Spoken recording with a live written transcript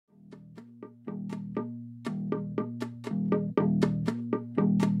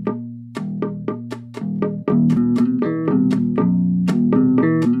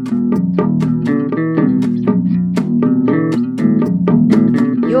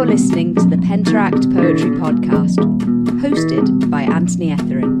You're listening to the Penteract Poetry Podcast, hosted by Anthony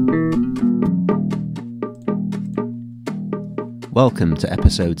Etherin. Welcome to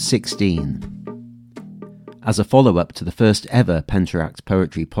episode 16. As a follow-up to the first ever Penteract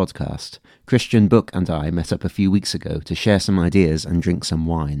Poetry Podcast, Christian Book and I met up a few weeks ago to share some ideas and drink some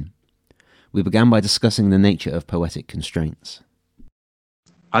wine. We began by discussing the nature of poetic constraints.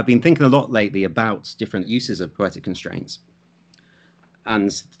 I've been thinking a lot lately about different uses of poetic constraints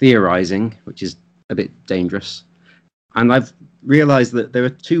and theorizing, which is a bit dangerous. And I've realized that there are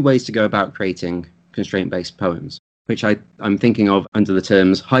two ways to go about creating constraint-based poems, which I'm thinking of under the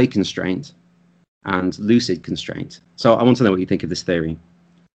terms high constraint and lucid constraint. So I want to know what you think of this theory.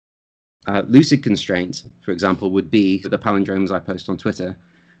 Lucid constraint, for example, would be the palindromes I post on Twitter,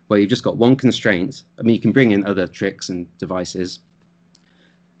 where you've just got one constraint. I mean, you can bring in other tricks and devices,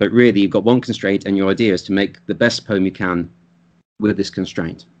 but really you've got one constraint and your idea is to make the best poem you can with this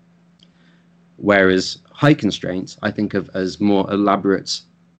constraint. Whereas high constraint, I think of as more elaborate,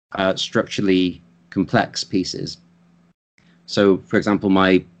 structurally complex pieces. So, for example,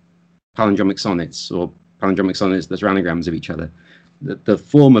 my palindromic sonnets, or palindromic sonnets that are anagrams of each other, the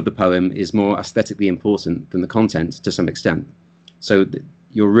form of the poem is more aesthetically important than the content to some extent. So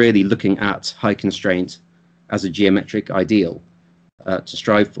you're really looking at high constraint as a geometric ideal to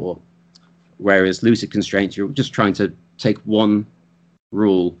strive for, whereas lucid constraint, you're just trying to take one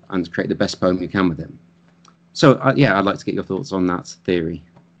rule and create the best poem you can with it. So I'd like to get your thoughts on that theory.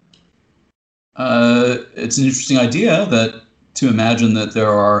 It's an interesting idea that to imagine that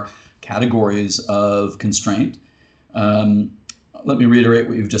there are categories of constraint. Let me reiterate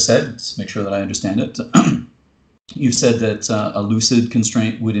what you've just said, to make sure that I understand it. You've said that a lucid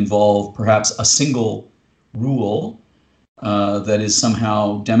constraint would involve perhaps a single rule that is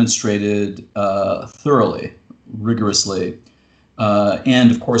somehow demonstrated thoroughly, rigorously,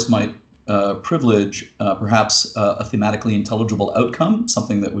 and of course might privilege perhaps a thematically intelligible outcome,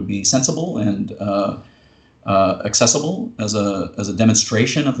 something that would be sensible and accessible as a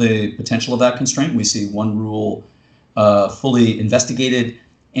demonstration of the potential of that constraint. We see one rule fully investigated,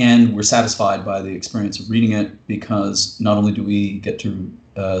 and we're satisfied by the experience of reading it, because not only do we get to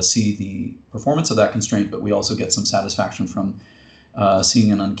see the performance of that constraint, but we also get some satisfaction from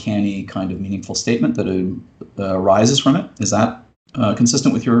seeing an uncanny kind of meaningful statement that arises from it. Is that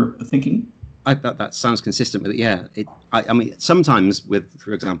consistent with your thinking? That sounds consistent with it, yeah. I mean, sometimes with,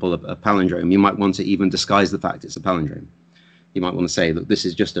 for example, a palindrome, you might want to even disguise the fact it's a palindrome. You might want to say, look, this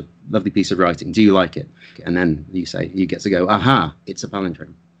is just a lovely piece of writing. Do you like it? And then you get to go, aha, it's a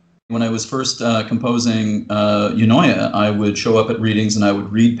palindrome. When I was first composing Eunoia, I would show up at readings and I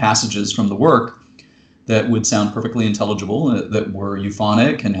would read passages from the work that would sound perfectly intelligible, that were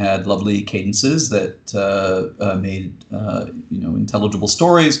euphonic and had lovely cadences that made intelligible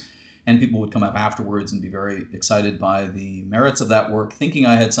stories. And people would come up afterwards and be very excited by the merits of that work, thinking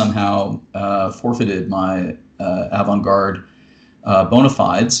I had somehow forfeited my avant-garde bona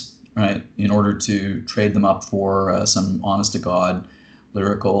fides, right, in order to trade them up for some honest-to-God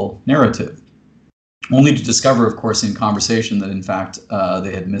lyrical narrative. Only to discover, of course, in conversation that, in fact,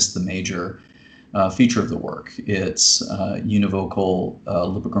 they had missed the major feature of the work. It's univocal,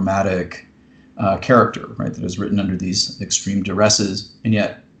 lipogrammatic character, right, that is written under these extreme duresses, and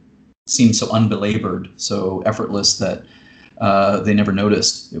yet seems so unbelabored, so effortless that they never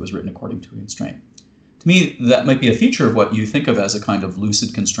noticed it was written according to a constraint. To me, that might be a feature of what you think of as a kind of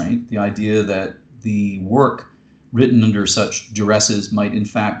lucid constraint, the idea that the work written under such duresses might in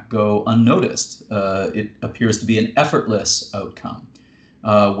fact go unnoticed. It appears to be an effortless outcome,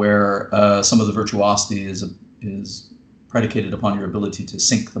 where some of the virtuosity is predicated upon your ability to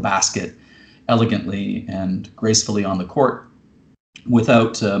sink the basket elegantly and gracefully on the court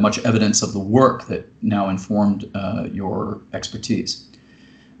without much evidence of the work that now informed your expertise.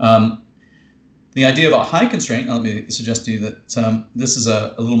 The idea of a high constraint, now let me suggest to you that this is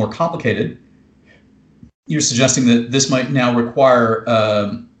a little more complicated. You're suggesting that this might now require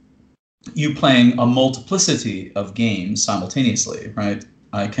you playing a multiplicity of games simultaneously, right?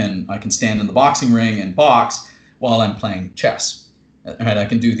 I can stand in the boxing ring and box while I'm playing chess. Right? I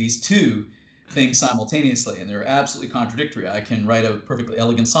can do these two things simultaneously, and they're absolutely contradictory. I can write a perfectly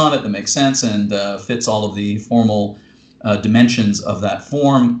elegant sonnet that makes sense and fits all of the formal dimensions of that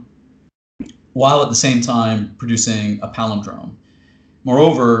form, while at the same time producing a palindrome.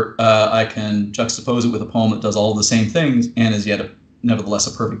 Moreover, I can juxtapose it with a poem that does all of the same things and is yet nevertheless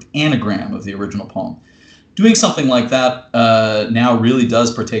a perfect anagram of the original poem. Doing something like that now really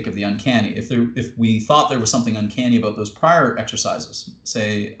does partake of the uncanny. If we thought there was something uncanny about those prior exercises,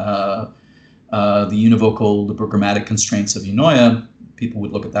 say the univocal lipogrammatic constraints of Eunoia, people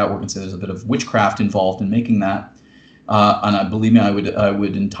would look at that work and say there's a bit of witchcraft involved in making that. And believe me, I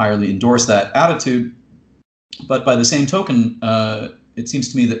would entirely endorse that attitude. But by the same token, it seems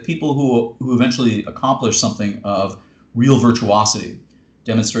to me that people who eventually accomplish something of real virtuosity,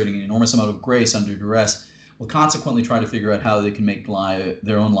 demonstrating an enormous amount of grace under duress, will consequently try to figure out how they can make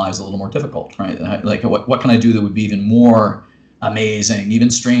their own lives a little more difficult, right? Like, what can I do that would be even more amazing, even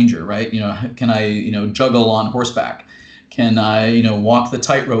stranger, right? Can I, juggle on horseback? Can I, walk the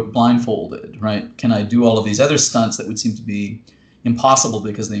tightrope blindfolded, right? Can I do all of these other stunts that would seem to be impossible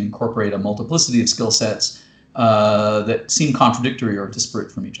because they incorporate a multiplicity of skill sets that seem contradictory or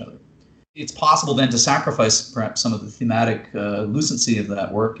disparate from each other? It's possible then to sacrifice perhaps some of the thematic lucency of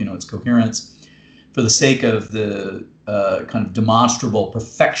that work, its coherence, for the sake of the kind of demonstrable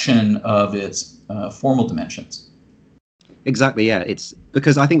perfection of its formal dimensions. Exactly, yeah. It's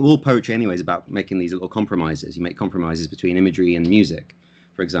because I think all poetry anyway is about making these little compromises. You make compromises between imagery and music,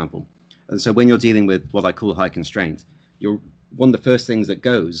 for example. And so when you're dealing with what I call high constraint, one of the first things that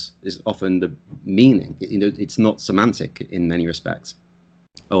goes is often the meaning. It's not semantic in many respects,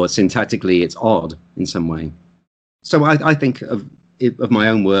 or syntactically it's odd in some way. So I think of my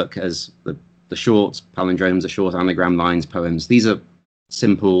own work as the short palindromes, the short anagram lines, poems. These are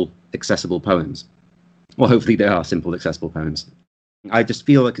simple, accessible poems. Well, hopefully they are simple, accessible poems. I just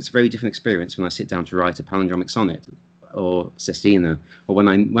feel like it's a very different experience when I sit down to write a palindromic sonnet or sestina, or when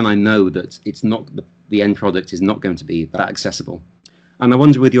I know that it's not the end product is not going to be that accessible. And I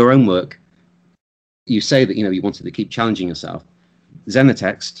wonder, with your own work, you say that you wanted to keep challenging yourself.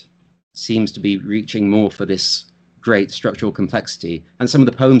 Xenotext seems to be reaching more for this great structural complexity, and some of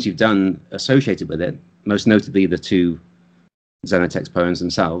the poems you've done associated with it, most notably the two Xenotext poems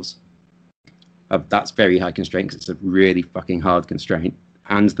themselves. That's very high constraint because it's a really fucking hard constraint.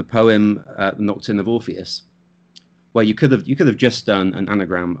 And the poem Nocturne of Orpheus, where you could have just done an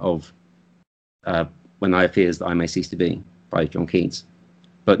anagram of When I Fears That I May Cease to Be by John Keats.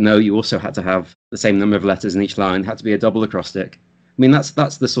 But no, you also had to have the same number of letters in each line, had to be a double acrostic. I mean, that's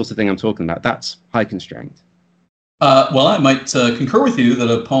the sort of thing I'm talking about. That's high constraint. Well, I might concur with you that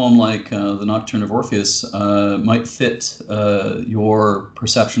a poem like the Nocturne of Orpheus might fit your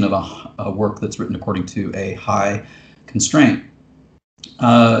perception of a work that's written according to a high constraint.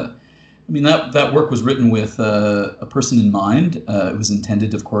 I mean, that work was written with a person in mind. It was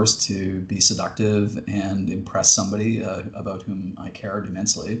intended, of course, to be seductive and impress somebody about whom I cared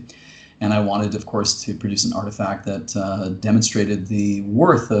immensely. And I wanted, of course, to produce an artifact that demonstrated the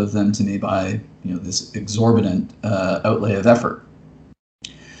worth of them to me by, this exorbitant outlay of effort.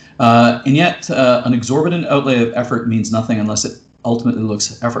 And yet, an exorbitant outlay of effort means nothing unless it ultimately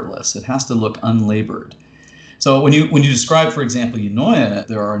looks effortless. It has to look unlabored. So when you describe, for example, Eunoia,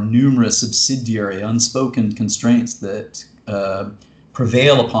 there are numerous subsidiary, unspoken constraints that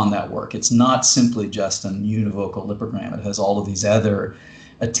prevail upon that work. It's not simply just an univocal lipogram. It has all of these other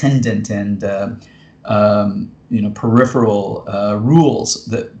attendant and peripheral rules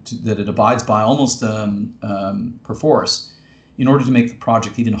that it abides by almost perforce in order to make the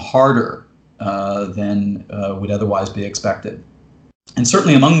project even harder than would otherwise be expected. And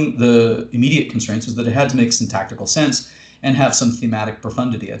certainly among the immediate constraints was that it had to make syntactical sense and have some thematic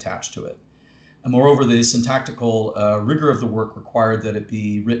profundity attached to it. And moreover, the syntactical rigor of the work required that it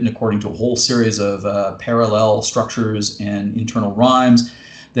be written according to a whole series of parallel structures and internal rhymes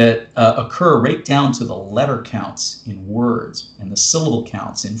that occur right down to the letter counts in words and the syllable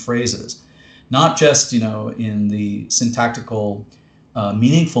counts in phrases, not just in the syntactical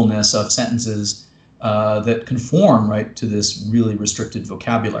meaningfulness of sentences that conform right to this really restricted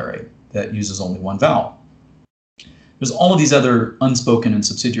vocabulary that uses only one vowel. There's all of these other unspoken and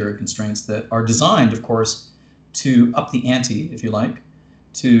subsidiary constraints that are designed, of course, to up the ante, if you like,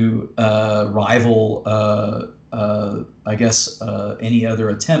 to rival any other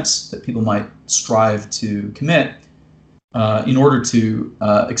attempts that people might strive to commit in order to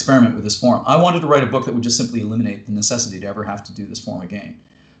experiment with this form. I wanted to write a book that would just simply eliminate the necessity to ever have to do this form again.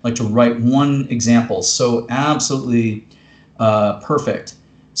 Like to write one example so absolutely perfect,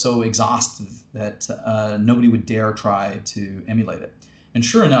 so exhaustive that nobody would dare try to emulate it. And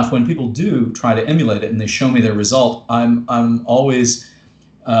sure enough, when people do try to emulate it and they show me their result, I'm always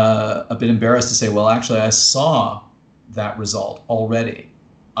a bit embarrassed to say, well, actually, I saw that result already.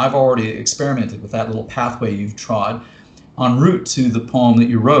 I've already experimented with that little pathway you've trod en route to the poem that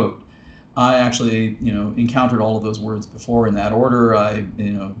you wrote. I actually, encountered all of those words before in that order. I,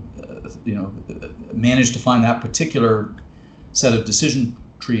 managed to find that particular set of decision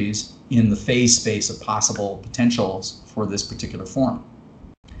trees in the phase space of possible potentials for this particular form.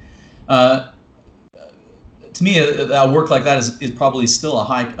 To to me, a work like that is probably still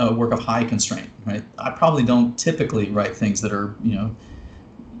a work of high constraint, right? I probably don't typically write things that are,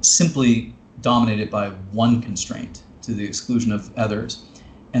 simply dominated by one constraint to the exclusion of others.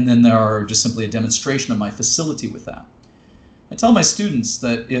 And then there are just simply a demonstration of my facility with that. I tell my students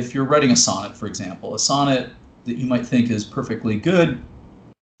that if you're writing a sonnet, for example, a sonnet that you might think is perfectly good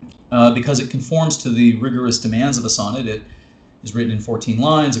because it conforms to the rigorous demands of a sonnet. It is written in 14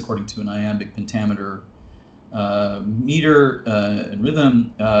 lines according to an iambic pentameter meter and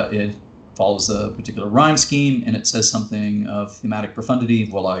rhythm. It follows a particular rhyme scheme, and it says something of thematic profundity.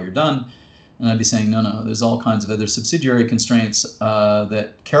 Voila, you're done. And I'd be saying, no, there's all kinds of other subsidiary constraints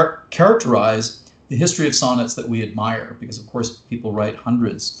that characterize the history of sonnets that we admire, because of course people write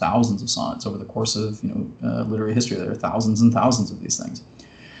hundreds, thousands of sonnets over the course of literary history. There are thousands and thousands of these things.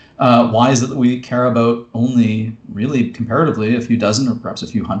 Why is it that we care about only, really comparatively, a few dozen or perhaps a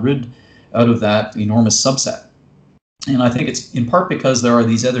few hundred out of that enormous subset? And I think it's in part because there are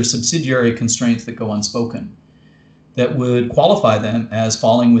these other subsidiary constraints that go unspoken that would qualify them as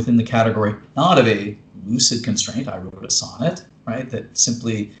falling within the category not of a lucid constraint, I wrote a sonnet, right, that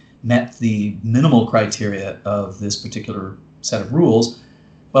simply met the minimal criteria of this particular set of rules,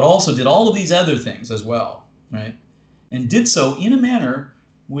 but also did all of these other things as well, right? And did so in a manner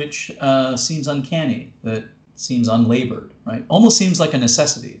which seems uncanny, that seems unlabored, right? Almost seems like a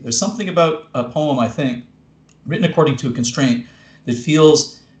necessity. There's something about a poem, I think, written according to a constraint that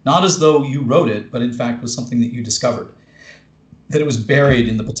feels not as though you wrote it, but in fact was something that you discovered, that it was buried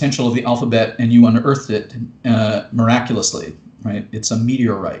in the potential of the alphabet and you unearthed it miraculously, right? It's a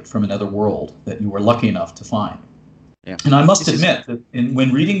meteorite from another world that you were lucky enough to find. Yeah. And I must admit that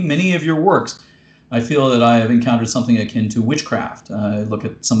when reading many of your works, I feel that I have encountered something akin to witchcraft. I look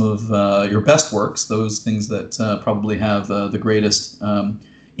at some of your best works, those things that probably have the greatest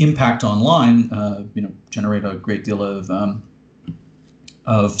impact online, generate a great deal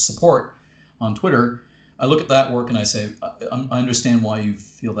of support on Twitter. I look at that work and I say, I understand why you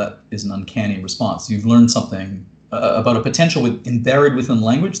feel that is an uncanny response. You've learned something about a potential buried within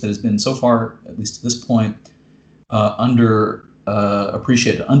language that has been so far, at least to this point,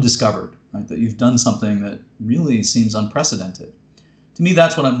 appreciated, undiscovered, right? That you've done something that really seems unprecedented. To me,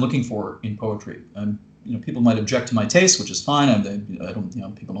 that's what I'm looking for in poetry. People might object to my taste, which is fine.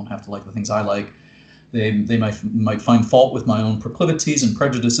 People don't have to like the things I like. They might find fault with my own proclivities and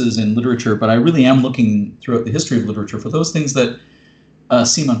prejudices in literature, but I really am looking throughout the history of literature for those things that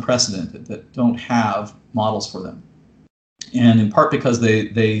seem unprecedented, that don't have models for them. And in part because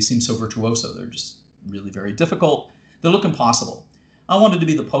they seem so virtuoso. They're just really very difficult. They look impossible. I wanted to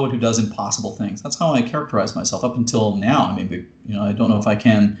be the poet who does impossible things. That's how I characterize myself up until now. I don't know if I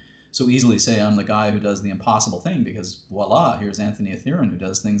can so easily say I'm the guy who does the impossible thing, because voila, here's Anthony Etherin who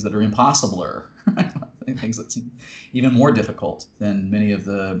does things that are impossibler, things that seem even more difficult than many of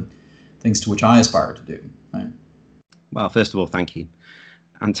the things to which I aspire to do. Right? Well, first of all, thank you,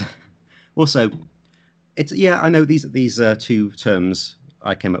 and also, I know these two terms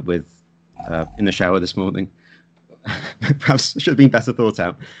I came up with in the shower this morning. Perhaps should have been better thought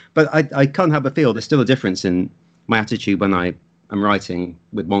out, but I can't help but feel there's still a difference in my attitude when I'm writing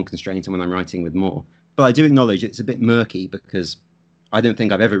with one constraint and when I'm writing with more. But I do acknowledge it's a bit murky because I don't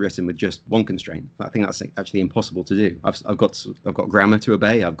think I've ever written with just one constraint. I think that's actually impossible to do. I've got grammar to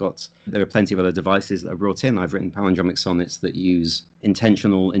obey. There are plenty of other devices that are brought in. I've written palindromic sonnets that use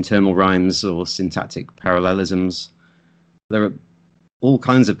intentional internal rhymes or syntactic parallelisms. There are all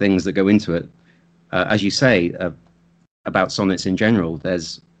kinds of things that go into it. As you say, about sonnets in general,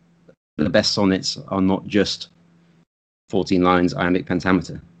 the best sonnets are not just 14 lines iambic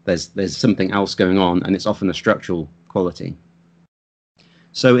pentameter. There's something else going on, and it's often a structural quality.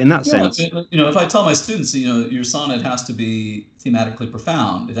 So in that sense, if I tell my students, your sonnet has to be thematically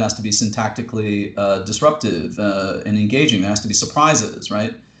profound, it has to be syntactically disruptive and engaging. There has to be surprises,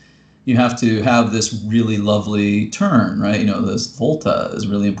 right? You have to have this really lovely turn, right? This volta is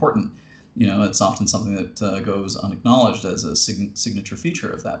really important. It's often something that goes unacknowledged as a signature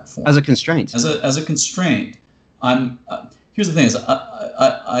feature of that form. As a constraint. As a constraint. Here's the thing: is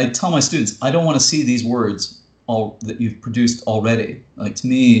I tell my students I don't want to see these words that you've produced already. Like, to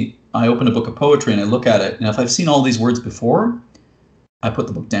me, I open a book of poetry and I look at it, and if I've seen all these words before, I put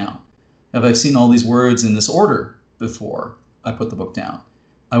the book down. If I've seen all these words in this order before, I put the book down.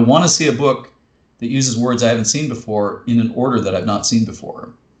 I want to see a book that uses words I haven't seen before in an order that I've not seen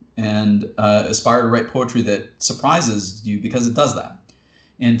before, and aspire to write poetry that surprises you because it does that,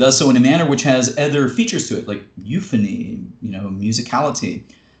 and does so in a manner which has other features to it, like euphony, musicality,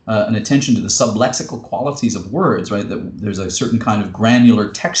 an attention to the sublexical qualities of words, right? That there's a certain kind of granular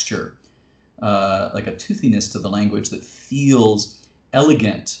texture like a toothiness to the language that feels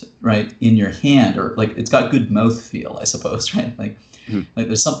elegant, right, in your hand, or like it's got good mouthfeel, I suppose, right? Like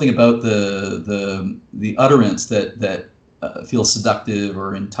there's something about the utterance that feels seductive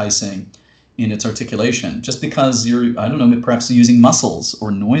or enticing in its articulation, just because you're, I don't know, perhaps using muscles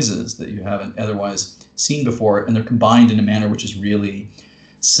or noises that you haven't otherwise seen before, and they're combined in a manner which is really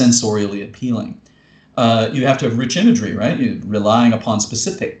sensorially appealing. You have to have rich imagery, right? You're relying upon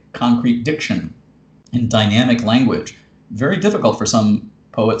specific, concrete diction and dynamic language. Very difficult for some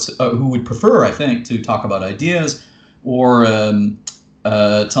poets who would prefer, I think, to talk about ideas or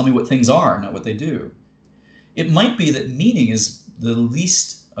tell me what things are, not what they do. It might be that meaning is the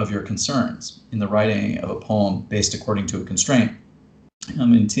least of your concerns in the writing of a poem based according to a constraint. I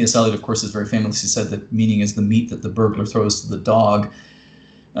mean, T.S. Eliot, of course, has very famously said that meaning is the meat that the burglar throws to the dog,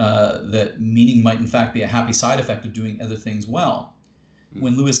 that meaning might in fact be a happy side effect of doing other things well.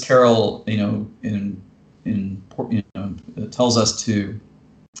 When Lewis Carroll, tells us to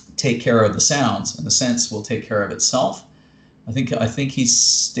take care of the sounds, and the sense will take care of itself, I think he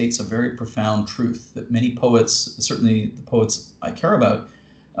states a very profound truth that many poets, certainly the poets I care about,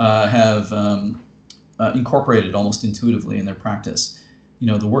 have incorporated almost intuitively in their practice.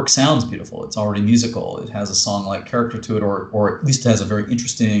 The work sounds beautiful. It's already musical. It has a song-like character to it, or at least it has a very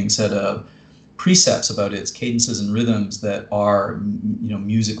interesting set of precepts about its cadences and rhythms that are,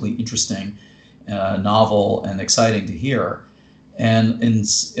 musically interesting, novel, and exciting to hear. And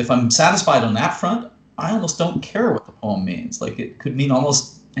if I'm satisfied on that front, I almost don't care what the poem means. Like, it could mean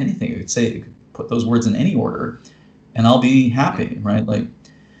almost anything. It could put those words in any order, and I'll be happy, right? Like,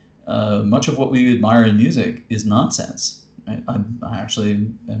 much of what we admire in music is nonsense. Right? I actually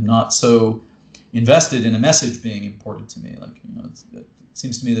am not so invested in a message being imported to me. Like, it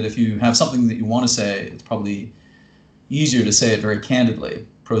seems to me that if you have something that you want to say, it's probably easier to say it very candidly,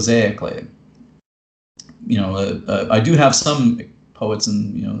 prosaically. I do have some poets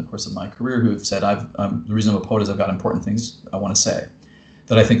in the course of my career who have said, the reason I'm a poet is I've got important things I want to say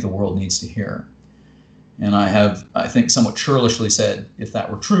that I think the world needs to hear. And I think, somewhat churlishly said, if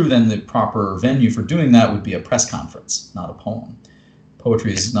that were true, then the proper venue for doing that would be a press conference, not a poem.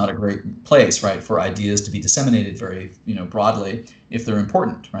 Poetry is not a great place, right, for ideas to be disseminated very, broadly if they're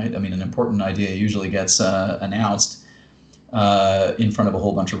important, right? I mean, an important idea usually gets announced in front of a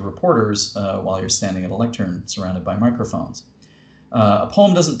whole bunch of reporters while you're standing at a lectern surrounded by microphones. A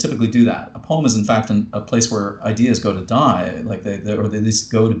poem doesn't typically do that. A poem is, in fact, a place where ideas go to die, like they at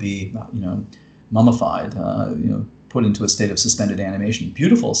least go to be, mummified, put into a state of suspended animation,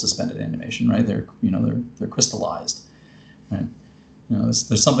 beautiful suspended animation, right? They're crystallized, right?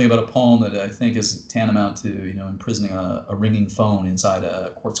 There's something about a poem that I think is tantamount to, imprisoning a ringing phone inside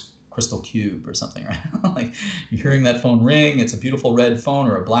a quartz crystal cube or something, right? Like, you're hearing that phone ring. It's a beautiful red phone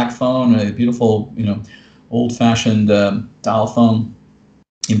or a black phone, a beautiful, old-fashioned dial phone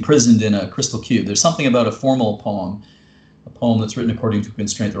imprisoned in a crystal cube. There's something about a formal poem, a poem that's written according to a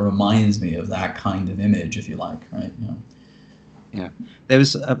constraint, that reminds me of that kind of image, if you like, right? Yeah. There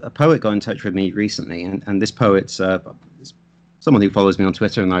was a poet got in touch with me recently, and this poet's someone who follows me on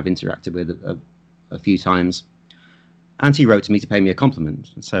Twitter and I've interacted with a few times. And he wrote to me to pay me a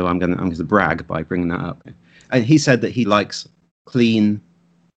compliment, so I'm going to brag by bringing that up. And he said that he likes clean,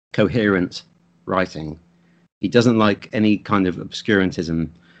 coherent writing. He doesn't like any kind of obscurantism.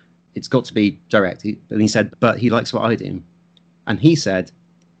 It's got to be direct. And he said, but he likes what I do. And he said,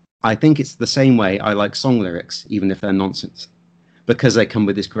 I think it's the same way I like song lyrics, even if they're nonsense, because they come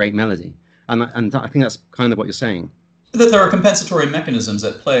with this great melody. And I think that's kind of what you're saying. That there are compensatory mechanisms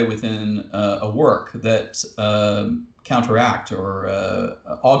at play within a work that counteract or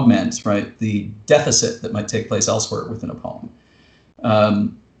augment, right, the deficit that might take place elsewhere within a poem.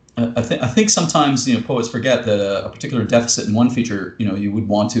 I think sometimes poets forget that a particular deficit in one feature, you would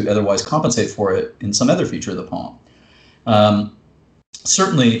want to otherwise compensate for it in some other feature of the poem.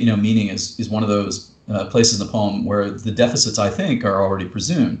 Certainly, meaning is one of those places in the poem where the deficits, I think, are already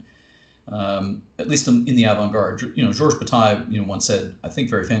presumed. At least in the avant-garde. Georges Bataille, once said, I think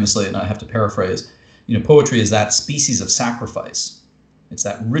very famously, and I have to paraphrase, poetry is that species of sacrifice. It's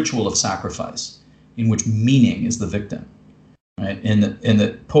that ritual of sacrifice in which meaning is the victim, right? And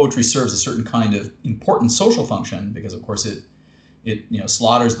that poetry serves a certain kind of important social function because, of course, it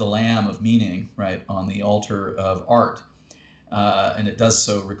slaughters the lamb of meaning, right, on the altar of art. And it does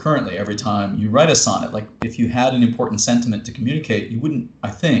so recurrently every time you write a sonnet. Like, if you had an important sentiment to communicate, you wouldn't,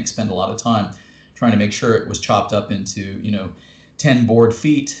 I think, spend a lot of time trying to make sure it was chopped up into, 10 board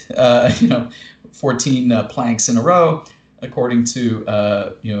feet, 14 planks in a row, according to,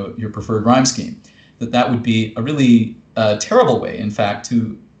 your preferred rhyme scheme. That would be a really terrible way, in fact,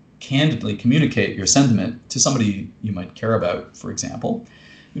 to candidly communicate your sentiment to somebody you might care about, for example,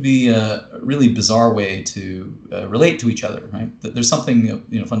 would be a really bizarre way to relate to each other, right? That there's something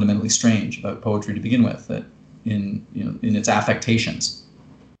fundamentally strange about poetry to begin with, that in its affectations,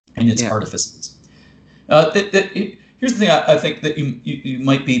 in its artifices. Here's the thing I think that you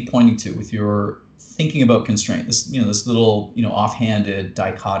might be pointing to with your thinking about constraint. This little offhanded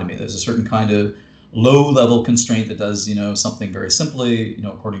dichotomy. There's a certain kind of low-level constraint that does something very simply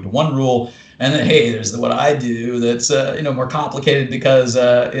according to one rule, and then hey, there's what I do that's more complicated because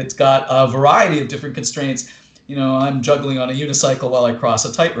it's got a variety of different constraints. I'm juggling on a unicycle while I cross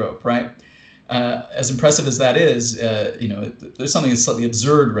a tightrope, right? As impressive as that is, there's something that's slightly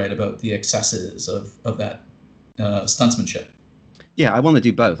absurd, right, about the excesses of that stuntsmanship. Yeah, I want to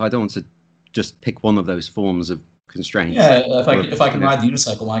do both. I don't want to just pick one of those forms of constraint. Yeah, if I can ride the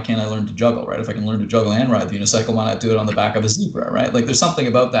unicycle, why can't I learn to juggle, right? If I can learn to juggle and ride the unicycle, why not do it on the back of a zebra, right? Like there's something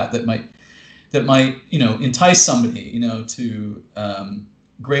about that might entice somebody, to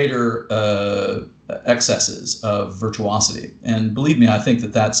greater excesses of virtuosity. And believe me, I think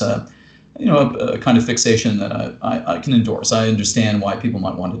that's a kind of fixation that I can endorse. I understand why people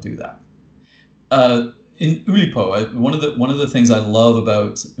might want to do that. In Oulipo, one of the things I love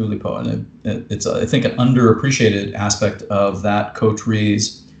about Oulipo, and it's I think an underappreciated aspect of that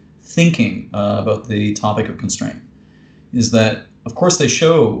coteries thinking about the topic of constraint, is that of course they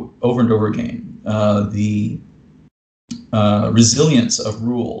show over and over again the resilience of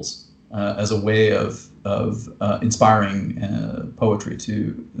rules as a way of inspiring poetry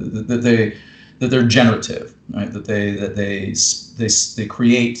that they're generative, right? That they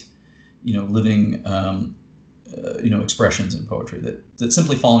create living expressions in poetry, that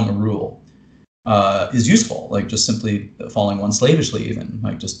simply following a rule is useful, like just simply following one slavishly, even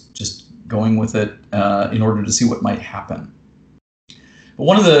like just going with it in order to see what might happen. But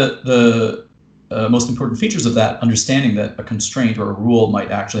one of the most important features of that understanding, that a constraint or a rule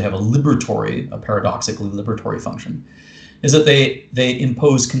might actually have a paradoxically liberatory function, is that they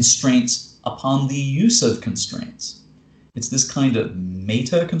impose constraints upon the use of constraints. It's this kind of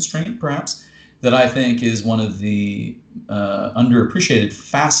meta constraint, perhaps, that I think is one of the underappreciated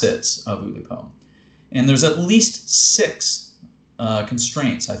facets of Oulipo. And there's at least 6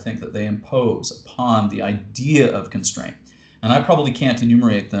 constraints, I think, that they impose upon the idea of constraint. And I probably can't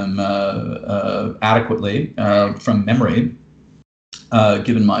enumerate them adequately from memory,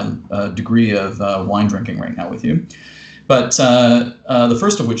 given my degree of wine drinking right now with you. But the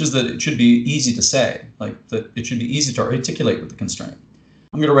first of which is that it should be easy to say, like that it should be easy to articulate with the constraint.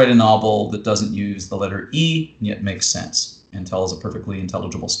 I'm going to write a novel that doesn't use the letter E and yet makes sense and tells a perfectly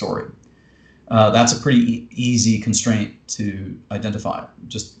intelligible story. That's a pretty easy constraint to identify.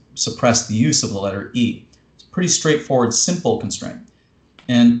 Just suppress the use of the letter E. It's a pretty straightforward, simple constraint.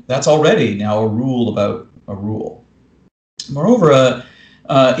 And that's already now a rule about a rule. Moreover,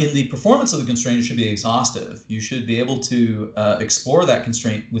 in the performance of the constraint, it should be exhaustive. You should be able to explore that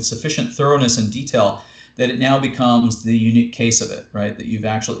constraint with sufficient thoroughness and detail that it now becomes the unique case of it, right? That you've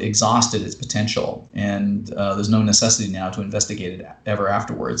actually exhausted its potential, and there's no necessity now to investigate it ever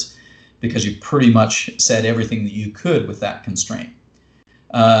afterwards, because you pretty much said everything that you could with that constraint.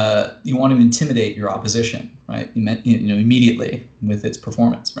 You want to intimidate your opposition, right? Immediately with its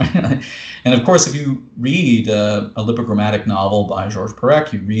performance, right? And of course, if you read a lipogrammatic novel by Georges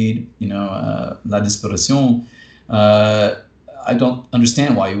Perec, you read, La Disparition. I don't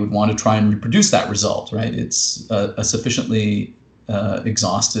understand why you would want to try and reproduce that result, right? It's a sufficiently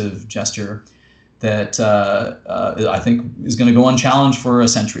exhaustive gesture that I think is going to go unchallenged for a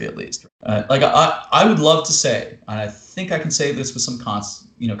century at least. I would love to say, and I think I can say this with some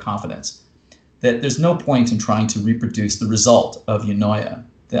confidence, that there's no point in trying to reproduce the result of Eunoia.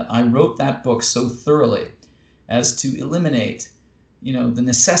 That I wrote that book so thoroughly as to eliminate, the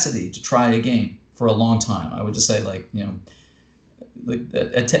necessity to try again for a long time. I would just say,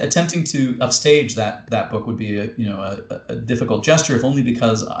 attempting to upstage that book would be a difficult gesture, if only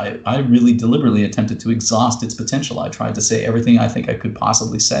because I really deliberately attempted to exhaust its potential. I tried to say everything I think I could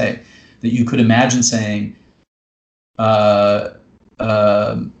possibly say that you could imagine saying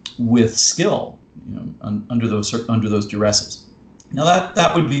with skill, under those duresses. Now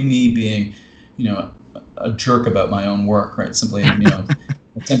that would be me being, a jerk about my own work, right? Simply,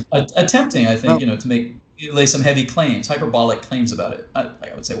 attempting, I think, to lay some heavy claims, hyperbolic claims about it.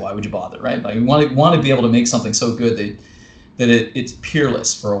 I would say, why would you bother, right? Like, you want to be able to make something so good that it's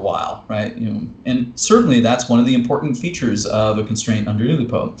peerless for a while, right? And certainly that's one of the important features of a constraint under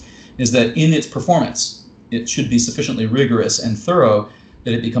Oulipo, is that in its performance, it should be sufficiently rigorous and thorough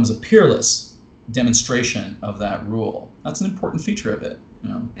that it becomes a peerless demonstration of that rule. That's an important feature of it. You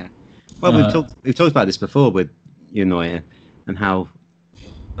know? Yeah. Well, we've talked about this before with Eunoia, and how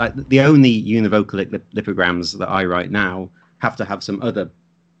like the only univocalic lipograms that I write now have to have some other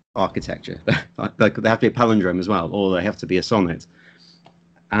architecture. Like they have to be a palindrome as well, or they have to be a sonnet.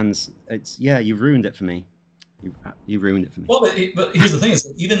 And it's you've ruined it for me. You ruined it for me. Well, but here's the thing: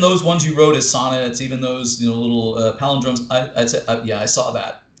 is even those ones you wrote as sonnets, even those little palindromes, I'd say, I saw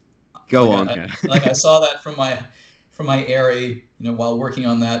that. Go on. I saw that from my Airy, while working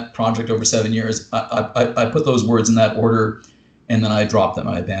on that project over 7 years. I put those words in that order, and then I dropped them.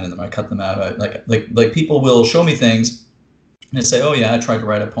 I abandoned them. I cut them out. Like people will show me things, and they say, "Oh yeah, I tried to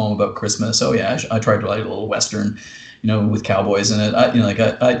write a poem about Christmas. Oh yeah, I tried to write a little Western." With cowboys in it.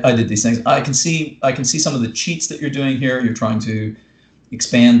 I did these things. I can see some of the cheats that you're doing here. You're trying to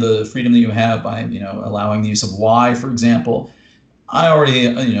expand the freedom that you have by, allowing the use of Y, for example. I already,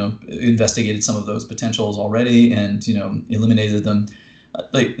 investigated some of those potentials already and, eliminated them.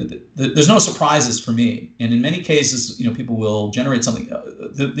 There's no surprises for me. And in many cases, people will generate something.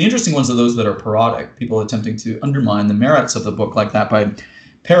 The interesting ones are those that are parodic, people attempting to undermine the merits of the book like that by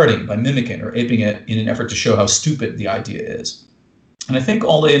parroting, by mimicking or aping it in an effort to show how stupid the idea is. And I think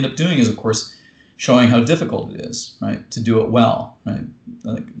all they end up doing is, of course, showing how difficult it is, right, to do it well, right?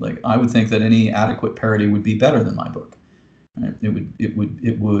 Like I would think that any adequate parody would be better than my book. Right?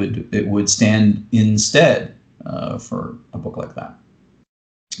 It would stand instead for a book like that.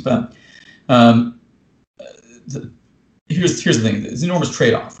 But here's the thing: it's an enormous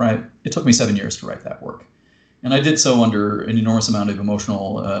trade-off, right? It took me 7 years to write that work. And I did so under an enormous amount of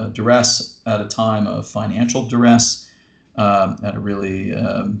emotional duress, at a time of financial duress, at a really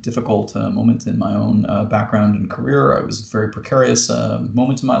difficult moment in my own background and career. I was a very precarious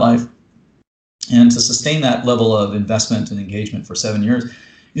moment in my life. And to sustain that level of investment and engagement for 7 years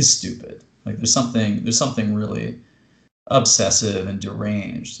is stupid. Like there's something really obsessive and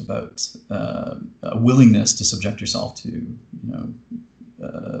deranged about a willingness to subject yourself to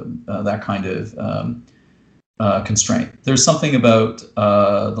that kind of constraint. There's something about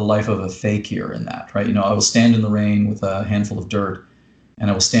the life of a fakir in that, right? I will stand in the rain with a handful of dirt, and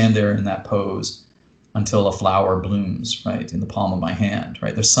I will stand there in that pose until a flower blooms, right, in the palm of my hand,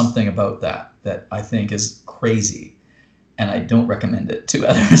 right? There's something about that I think is crazy, and I don't recommend it to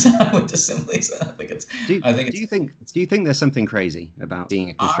others. I would just simply say, Do you think there's something crazy about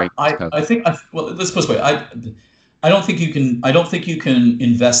being a constraint? Well, let's put it this way. I don't think you can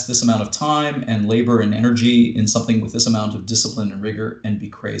invest this amount of time and labor and energy in something with this amount of discipline and rigor and be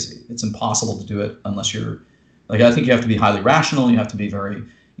crazy. It's impossible to do it unless you're I think you have to be highly rational. You have to be very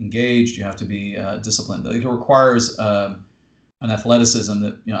engaged. You have to be disciplined. It requires an athleticism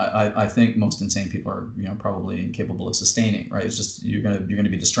that I think most insane people are probably incapable of sustaining. Right? It's just you're gonna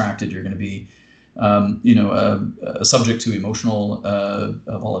be distracted. You're gonna be subject to emotional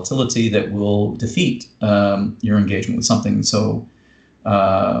volatility that will defeat your engagement with something so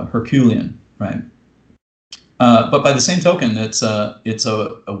Herculean, right? But by the same token, it's a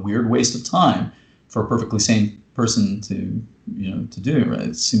weird waste of time for a perfectly sane person to do. Right?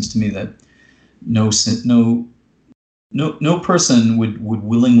 It seems to me that no person would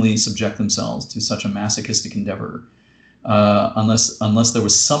willingly subject themselves to such a masochistic endeavor unless there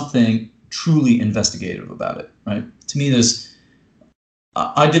was something truly investigative about it, right? To me,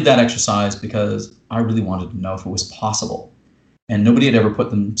 I did that exercise because I really wanted to know if it was possible. And nobody had ever put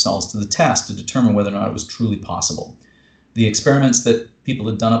themselves to the test to determine whether or not it was truly possible. The experiments that people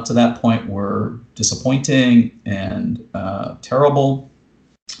had done up to that point were disappointing and terrible,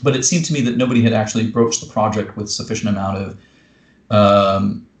 but it seemed to me that nobody had actually broached the project with sufficient amount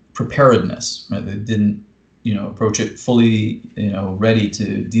of preparedness, right? They didn't approach it fully, ready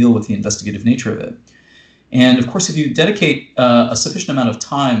to deal with the investigative nature of it. And of course, if you dedicate a sufficient amount of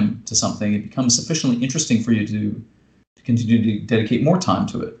time to something, it becomes sufficiently interesting for you to continue to dedicate more time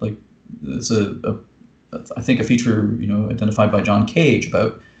to it. Like it's I think a feature, identified by John Cage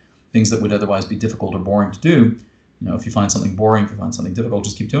about things that would otherwise be difficult or boring to do. If you find something boring, if you find something difficult,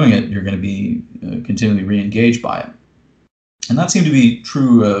 just keep doing it. You're going to be continually re-engaged by it. And that seemed to be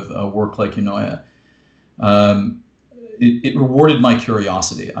true of a work like Eunoia. It rewarded my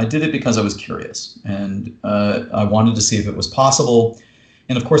curiosity. I did it because I was curious, and I wanted to see if it was possible.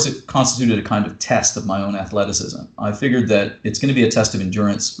 And of course, it constituted a kind of test of my own athleticism. I figured that it's going to be a test of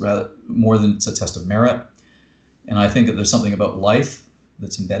endurance rather more than it's a test of merit. And I think that there's something about life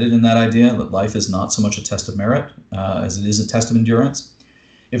that's embedded in that idea, that life is not so much a test of merit as it is a test of endurance.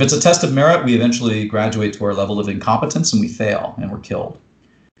 If it's a test of merit, we eventually graduate to our level of incompetence and we fail and we're killed.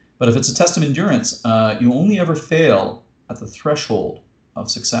 But if it's a test of endurance, you only ever fail at the threshold of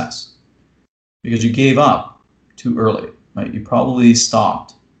success because you gave up too early. right? You probably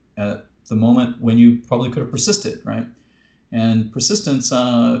stopped at the moment when you probably could have persisted, right? And persistence,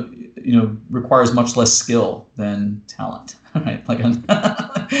 requires much less skill than talent, right?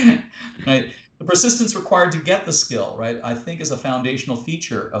 Right? The persistence required to get the skill, right? I think is a foundational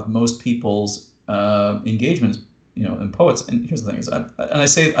feature of most people's engagement, in poets. And here's the thing: I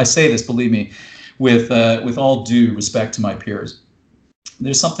say this, believe me, with all due respect to my peers.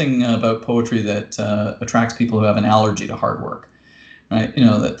 There's something about poetry that attracts people who have an allergy to hard work. Right?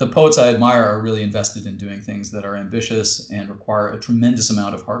 That the poets I admire are really invested in doing things that are ambitious and require a tremendous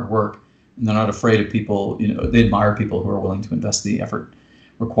amount of hard work. And they're not afraid of people, they admire people who are willing to invest the effort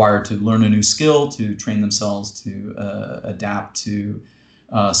required to learn a new skill, to train themselves to adapt to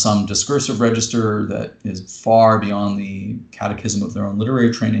some discursive register that is far beyond the catechism of their own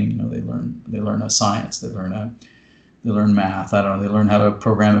literary training. They learn a science, they learn math, I don't know, they learn how to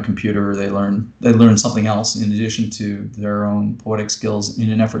program a computer, they learn something else in addition to their own poetic skills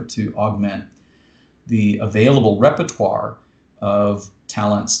in an effort to augment the available repertoire of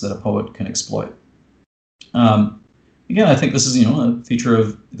talents that a poet can exploit. Again, I think this is a feature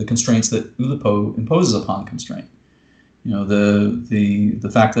of the constraints that Oulipo imposes upon constraint.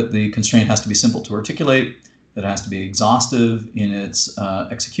 The fact that the constraint has to be simple to articulate, that it has to be exhaustive in its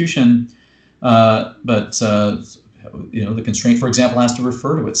execution, but the constraint, for example, has to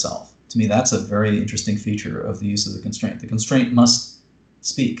refer to itself. To me, that's a very interesting feature of the use of the constraint. The constraint must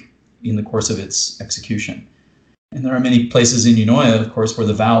speak in the course of its execution. And there are many places in Eunoia, of course, where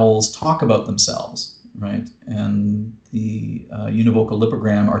the vowels talk about themselves, right? And the univocal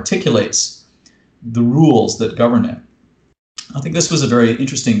lipogram articulates the rules that govern it. I think this was a very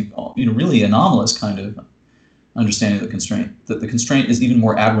interesting, really anomalous kind of understanding of the constraint, that the constraint is even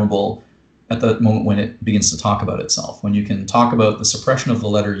more admirable at the moment when it begins to talk about itself, when you can talk about the suppression of the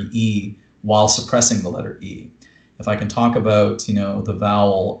letter E while suppressing the letter E. If I can talk about, the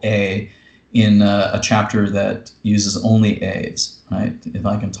vowel A in a chapter that uses only A's, right? If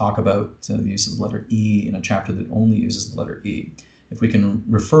I can talk about the use of the letter E in a chapter that only uses the letter E. If we can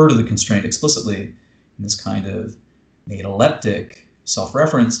refer to the constraint explicitly in this kind of metaleptic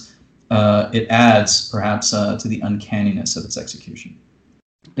self-reference, it adds perhaps to the uncanniness of its execution.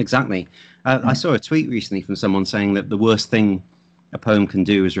 Exactly. I saw a tweet recently from someone saying that the worst thing a poem can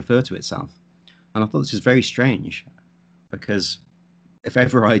do is refer to itself. And I thought this was very strange, because if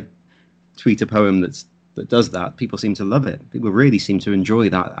ever I tweet a poem that does that, people seem to love it. People really seem to enjoy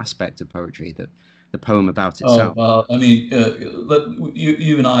that aspect of poetry, that the poem about itself. Oh, well, I mean,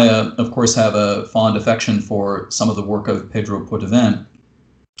 you and I, of course, have a fond affection for some of the work of Pedro Potvin,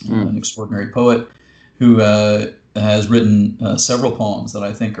 an extraordinary poet who has written several poems that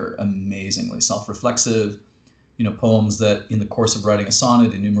I think are amazingly self-reflexive, poems that in the course of writing a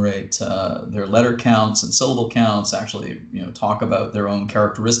sonnet enumerate their letter counts and syllable counts, actually, talk about their own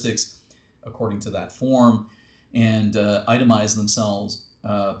characteristics according to that form, and itemize themselves,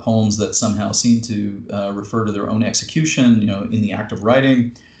 poems that somehow seem to refer to their own execution, in the act of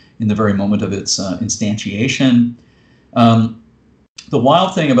writing, in the very moment of its instantiation. The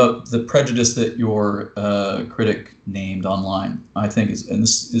wild thing about the prejudice that your critic named online, I think, and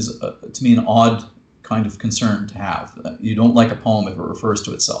this is to me an odd kind of concern to have, you don't like a poem if it refers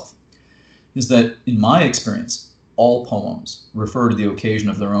to itself, is that in my experience, all poems refer to the occasion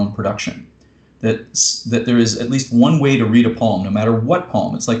of their own production. That there is at least one way to read a poem, no matter what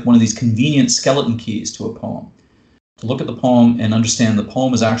poem. It's like one of these convenient skeleton keys to a poem. To look at the poem and understand the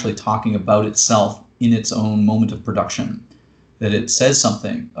poem is actually talking about itself in its own moment of production, that it says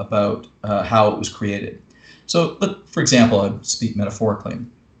something about how it was created. So, for example, I speak metaphorically.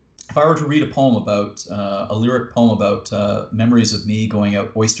 If I were to read a poem about, a lyric poem about memories of me going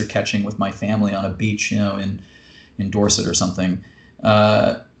out oyster catching with my family on a beach, in Dorset or something,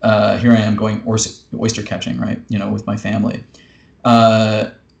 here I am going oyster catching, right, with my family.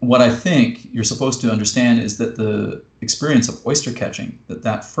 What I think you're supposed to understand is that the experience of oyster catching,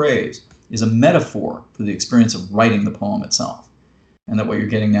 that phrase, is a metaphor for the experience of writing the poem itself. And that what you're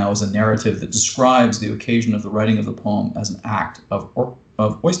getting now is a narrative that describes the occasion of the writing of the poem as an act of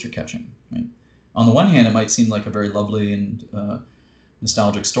oyster catching. Right? On the one hand, it might seem like a very lovely and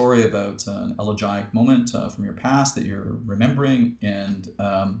nostalgic story about an elegiac moment from your past that you're remembering and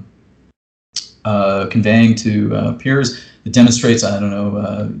conveying to peers. It demonstrates,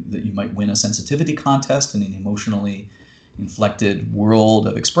 that you might win a sensitivity contest in an emotionally inflected world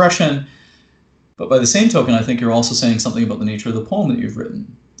of expression. But by the same token, I think you're also saying something about the nature of the poem that you've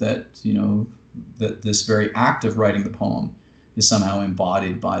written, that this very act of writing the poem is somehow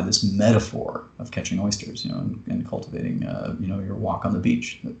embodied by this metaphor of catching oysters, and cultivating, your walk on the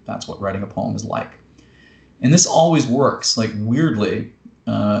beach. That's what writing a poem is like. And this always works. Like, weirdly,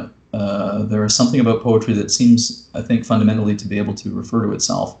 there is something about poetry that seems, I think, fundamentally to be able to refer to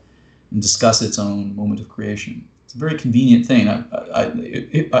itself and discuss its own moment of creation. It's a very convenient thing.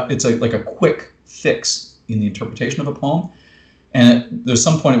 It's like a quick fix in the interpretation of a poem. And there's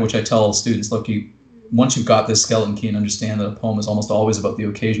some point at which I tell students, look, once you've got this skeleton key and understand that a poem is almost always about the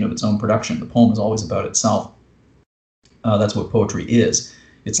occasion of its own production, the poem is always about itself. That's what poetry is.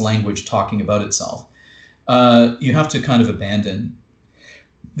 It's language talking about itself. You have to kind of abandon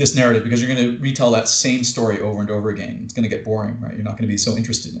this narrative, because you're going to retell that same story over and over again. It's going to get boring, right? You're not going to be so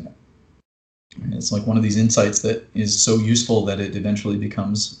interested in it. And it's like one of these insights that is so useful that it eventually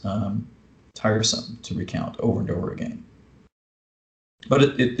becomes tiresome to recount over and over again.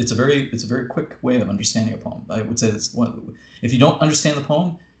 But it's a very quick way of understanding a poem. I would say that's one. If you don't understand the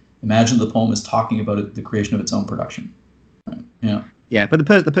poem, imagine the poem is talking about the creation of its own production. Right? Yeah. Yeah, but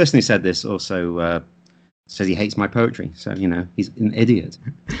the person who said this also says he hates my poetry, so he's an idiot.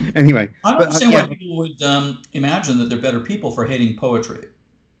 Anyway, I don't understand why people would imagine that they're better people for hating poetry,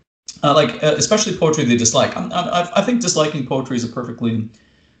 especially poetry they dislike. I think disliking poetry is a perfectly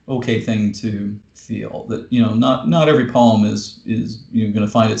okay thing to feel. That not every poem is going to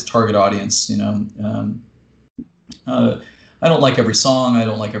find its target audience. I don't like every song. I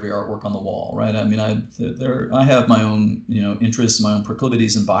don't like every artwork on the wall, right? I mean, I have my own, interests, my own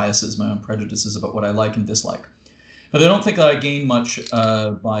proclivities and biases, my own prejudices about what I like and dislike. But I don't think that I gain much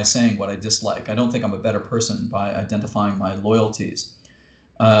by saying what I dislike. I don't think I'm a better person by identifying my loyalties.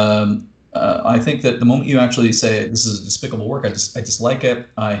 I think that the moment you actually say, this is a despicable work, I dislike it,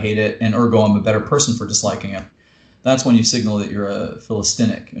 I hate it, and ergo I'm a better person for disliking it, that's when you signal that you're a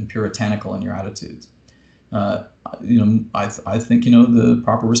Philistinic and puritanical in your attitudes. I think the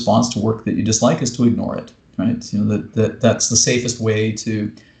proper response to work that you dislike is to ignore it, right? That's the safest way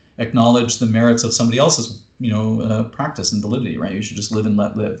to acknowledge the merits of somebody else's practice and validity, right? You should just live and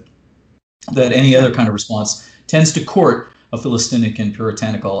let live. That any other kind of response tends to court a Philistinic and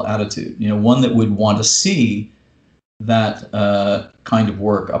puritanical attitude, one that would want to see that kind of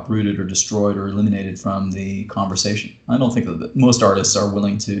work uprooted or destroyed or eliminated from the conversation. I don't think that most artists are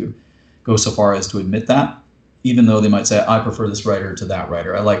willing to go so far as to admit that, even though they might say, I prefer this writer to that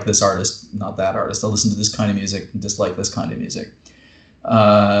writer. I like this artist, not that artist. I listen to this kind of music and dislike this kind of music.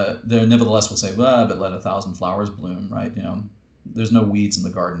 They nevertheless will say, well, but let 1,000 flowers bloom, right? There's no weeds in the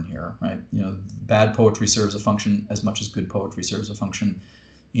garden here, right? Bad poetry serves a function as much as good poetry serves a function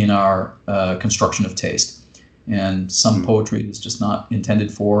in our construction of taste. And some poetry is just not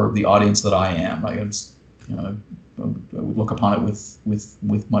intended for the audience that I am. I would look upon it with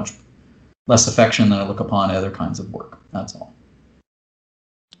much less affection than I look upon other kinds of work. That's all.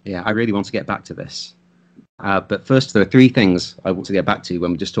 Yeah, I really want to get back to this. But first, there are three things I want to get back to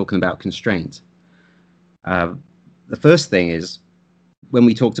when we're just talking about constraint. The first thing is, when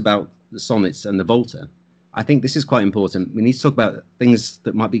we talked about the sonnets and the Volta, I think this is quite important. We need to talk about things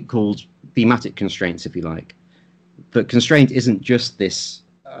that might be called thematic constraints, if you like. But constraint isn't just this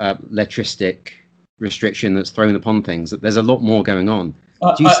letristic restriction that's thrown upon things. There's a lot more going on.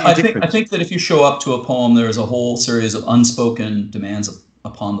 I think that if you show up to a poem, there's a whole series of unspoken demands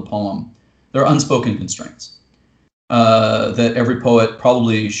upon the poem. There are unspoken constraints that every poet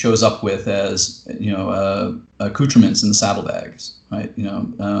probably shows up with as accoutrements in the saddlebags, right?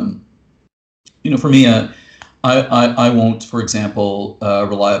 For me, I won't, for example,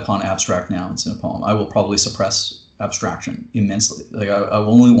 rely upon abstract nouns in a poem. I will probably suppress abstraction immensely. Like I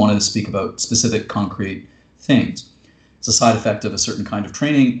will only want to speak about specific, concrete things. It's a side effect of a certain kind of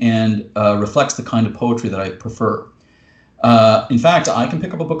training and reflects the kind of poetry that I prefer. In fact, I can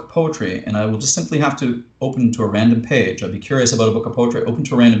pick up a book of poetry and I will just simply have to open to a random page. I'd be curious about a book of poetry, open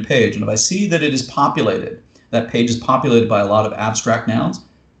to a random page, and if I see that it is populated, that page is populated by a lot of abstract nouns,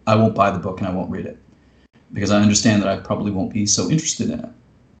 I won't buy the book and I won't read it, because I understand that I probably won't be so interested in it.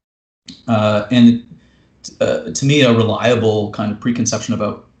 To me, a reliable kind of preconception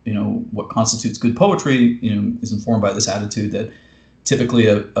about what constitutes good poetry, is informed by this attitude that typically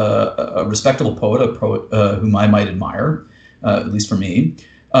a respectable poet, a poet whom I might admire, at least for me,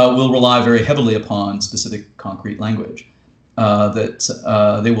 will rely very heavily upon specific concrete language.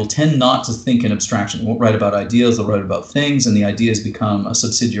 That they will tend not to think in abstraction. They won't write about ideas, they'll write about things, and the ideas become a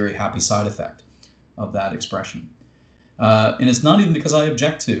subsidiary happy side effect of that expression. And it's not even because I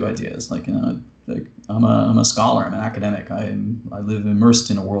object to ideas. I'm a scholar, I'm an academic, I live immersed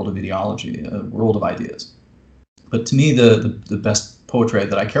in a world of ideology, a world of ideas. But to me, the best poetry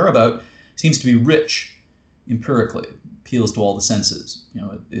that I care about seems to be rich empirically, appeals to all the senses.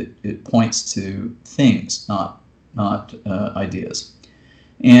 It points to things, not ideas.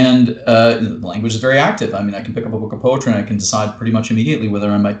 And the language is very active. I mean, I can pick up a book of poetry and I can decide pretty much immediately whether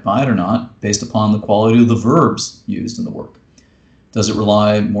I might buy it or not based upon the quality of the verbs used in the work. Does it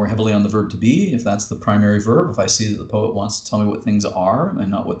rely more heavily on the verb to be, if that's the primary verb? If I see that the poet wants to tell me what things are and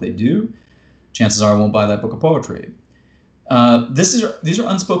not what they do, chances are I won't buy that book of poetry. These are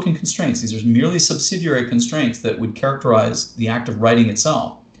unspoken constraints. These are merely subsidiary constraints that would characterize the act of writing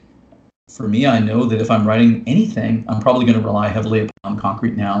itself. For me, I know that if I'm writing anything, I'm probably going to rely heavily upon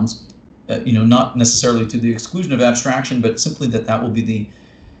concrete nouns, not necessarily to the exclusion of abstraction, but simply that will be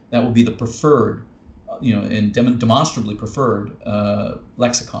the preferred, and demonstrably preferred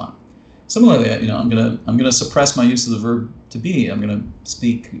lexicon. Similarly, I'm gonna suppress my use of the verb to be. I'm gonna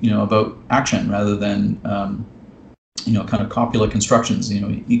speak, about action rather than kind of copula constructions,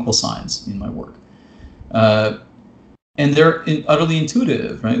 equal signs in my work. And they're utterly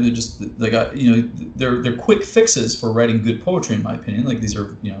intuitive, right? They're quick fixes for writing good poetry, in my opinion. Like, these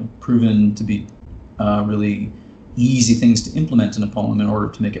are, proven to be really easy things to implement in a poem in order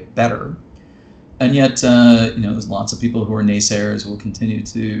to make it better. And yet, there's lots of people who are naysayers who will continue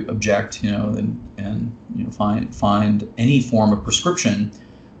to object, and find any form of prescription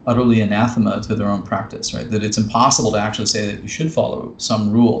utterly anathema to their own practice, right? That it's impossible to actually say that you should follow some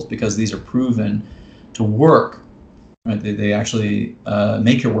rules because these are proven to work. Right, they actually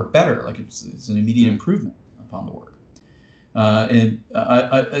make your work better. Like, it's an immediate improvement upon the work. And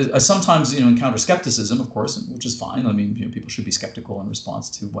I sometimes encounter skepticism, of course, which is fine. I mean, people should be skeptical in response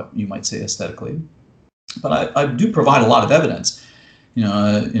to what you might say aesthetically. But I do provide a lot of evidence.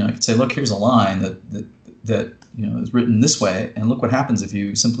 I could say, look, here's a line that is written this way, and look what happens if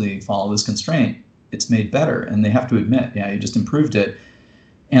you simply follow this constraint. It's made better, and they have to admit, yeah, you just improved it,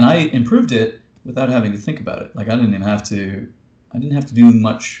 and I improved it without having to think about it. Like, I didn't have to do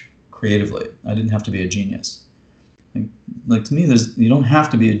much creatively. I didn't have to be a genius. Like to me, you don't have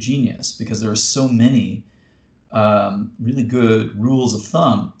to be a genius because there are so many really good rules of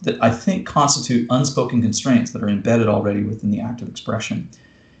thumb that I think constitute unspoken constraints that are embedded already within the act of expression,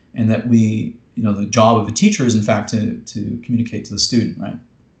 and that the job of a teacher is in fact to communicate to the student, right?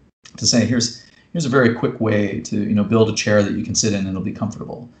 To say, here's a very quick way to build a chair that you can sit in and it'll be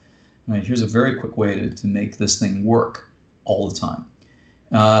comfortable. Right, here's a very quick way to make this thing work all the time.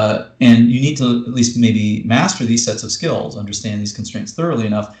 And you need to at least maybe master these sets of skills, understand these constraints thoroughly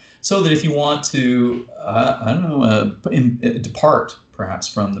enough, so that if you want to, depart perhaps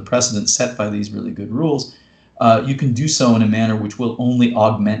from the precedent set by these really good rules, you can do so in a manner which will only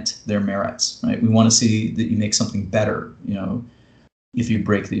augment their merits. Right? We want to see that you make something better, if you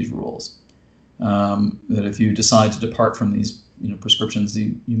break these rules. That if you decide to depart from these prescriptions,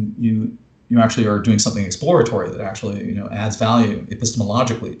 you actually are doing something exploratory that actually adds value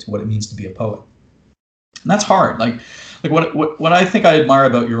epistemologically to what it means to be a poet. And that's hard. Like what I think I admire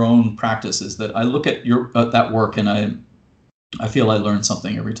about your own practice is that I look at that work and I feel I learn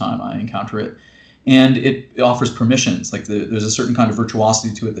something every time I encounter it, and it offers permissions. Like there's a certain kind of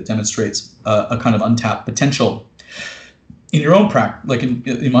virtuosity to it that demonstrates a kind of untapped potential. In your own practice, like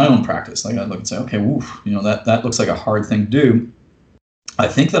in my own practice, like I look and say, okay, that looks like a hard thing to do. I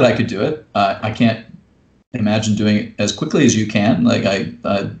think that I could do it. I can't imagine doing it as quickly as you can. Like it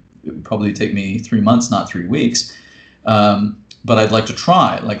would probably take me 3 months, not 3 weeks. But I'd like to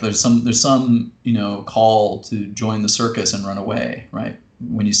try. Like there's some call to join the circus and run away, right?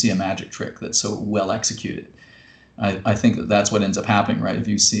 When you see a magic trick that's so well executed. I think that's what ends up happening, right? If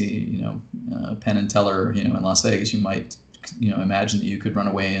you see, Penn and Teller, in Las Vegas, you might imagine that you could run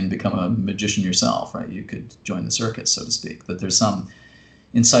away and become a magician yourself, right? You could join the circus, so to speak. That there's some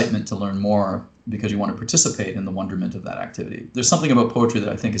incitement to learn more because you want to participate in the wonderment of that activity. There's something about poetry that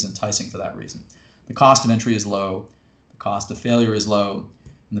I think is enticing for that reason. The cost of entry is low, the cost of failure is low,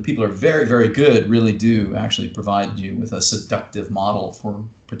 and the people are very, very good, really do actually provide you with a seductive model for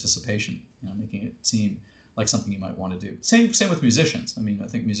participation, making it seem like something you might want to do. Same with musicians. I mean, I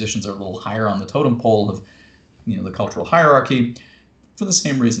think musicians are a little higher on the totem pole of the cultural hierarchy, for the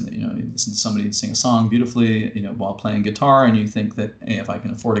same reason that you listen to somebody sing a song beautifully, while playing guitar, and you think that, hey, if I can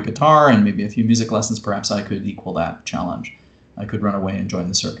afford a guitar and maybe a few music lessons, perhaps I could equal that challenge. I could run away and join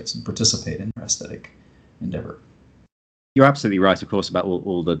the circus and participate in their aesthetic endeavor. You're absolutely right, of course, about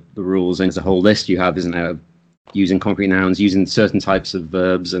all the rules, and there's a whole list you have, isn't there, using concrete nouns, using certain types of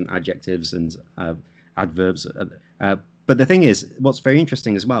verbs and adjectives and adverbs. But the thing is, what's very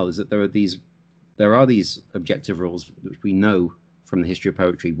interesting as well is that there are these objective rules which we know from the history of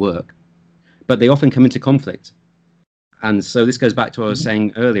poetry work, but they often come into conflict. And so this goes back to what I was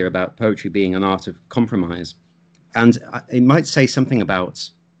saying earlier about poetry being an art of compromise. And it might say something about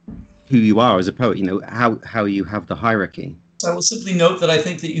who you are as a poet, how you have the hierarchy. I will simply note that I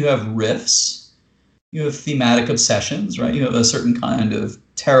think that you have riffs, you have thematic obsessions, right? You have a certain kind of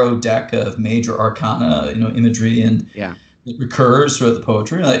tarot deck of major arcana, imagery, and it recurs throughout the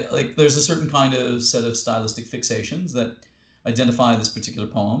poetry. Like there's a certain kind of set of stylistic fixations that identify this particular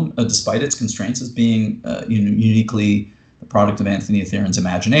poem, despite its constraints, as being uniquely the product of Anthony Etheron's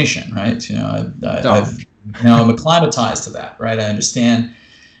imagination, right? I'm acclimatized to that, right? I understand,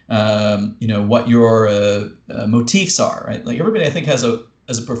 what your motifs are, right? Like everybody, I think, has a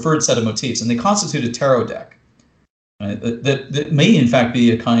preferred set of motifs, and they constitute a tarot deck, right? That may, in fact,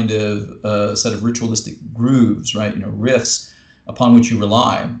 be a kind of set of ritualistic grooves, right? Riffs upon which you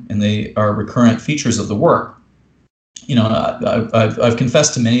rely, and they are recurrent features of the work. I've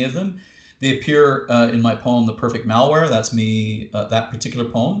confessed to many of them. They appear in my poem, The Perfect Malware. That's me, that particular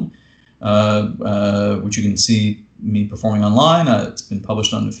poem, which you can see me performing online. It's been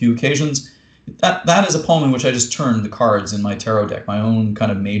published on a few occasions. That is a poem in which I just turn the cards in my tarot deck, my own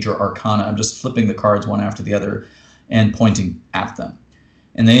kind of major arcana. I'm just flipping the cards one after the other and pointing at them.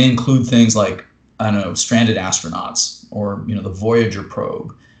 And they include things like, stranded astronauts, or, the Voyager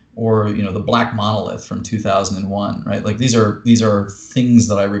probe, or the Black Monolith from 2001, right? Like these are things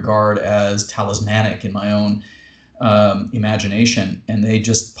that I regard as talismanic in my own imagination, and they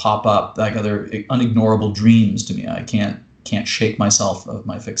just pop up like other unignorable dreams to me. I can't shake myself of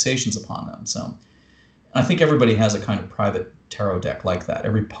my fixations upon them. So I think everybody has a kind of private tarot deck like that.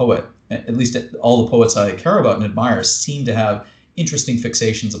 Every poet, at least all the poets I care about and admire, seem to have interesting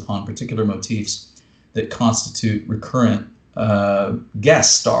fixations upon particular motifs that constitute recurrent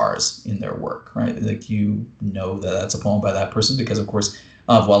guest stars in their work, right? Like that that's a poem by that person because, of course,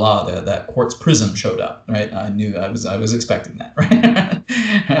 voila, that quartz prism showed up, right? I knew I was expecting that, right?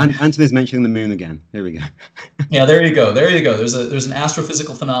 And Anthony's mentioning the moon again. Here we go. Yeah, there you go. There's an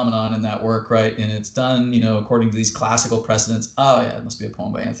astrophysical phenomenon in that work, right? And it's done, according to these classical precedents. Oh yeah, it must be a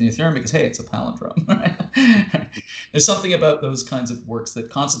poem by Anthony Etheron because hey, it's a palindrome, right? There's something about those kinds of works that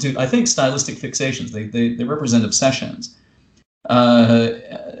constitute, I think, stylistic fixations. They represent obsessions.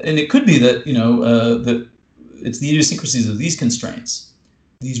 And it could be that that it's the idiosyncrasies of these constraints,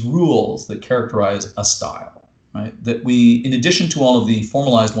 these rules that characterize a style, right? That we, in addition to all of the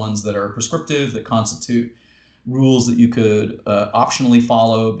formalized ones that are prescriptive, that constitute rules that you could optionally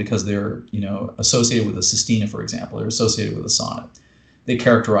follow because they're associated with a sestina, for example, or associated with a sonnet. They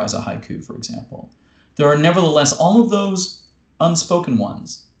characterize a haiku, for example. There are nevertheless all of those unspoken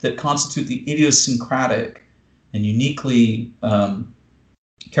ones that constitute the idiosyncratic and uniquely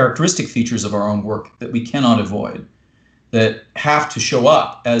characteristic features of our own work that we cannot avoid, that have to show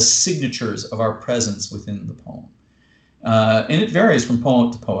up as signatures of our presence within the poem. And it varies from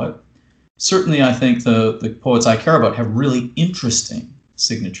poet to poet. Certainly, I think the poets I care about have really interesting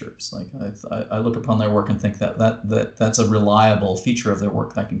signatures. Like I look upon their work and think that's a reliable feature of their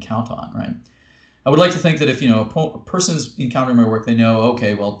work that I can count on, right? I would like to think that if a person's encountering my work, they know,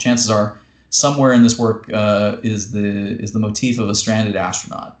 okay, well, chances are somewhere in this work is the motif of a stranded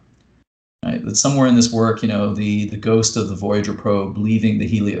astronaut, right? That somewhere in this work, the ghost of the Voyager probe leaving the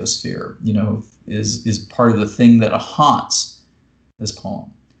heliosphere, is part of the thing that haunts this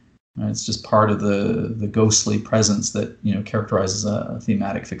poem. Right? It's just part of the ghostly presence that characterizes a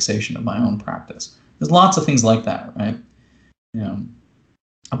thematic fixation of my own practice. There's lots of things like that, right?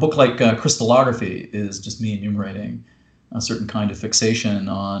 A book like Crystallography is just me enumerating a certain kind of fixation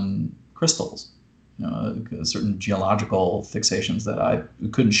on crystals, certain geological fixations that I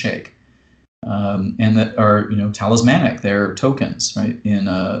couldn't shake, and that are talismanic. They're tokens, right, in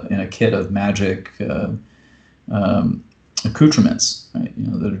a kit of magic accoutrements, right,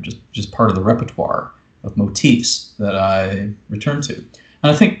 that are just part of the repertoire of motifs that I return to.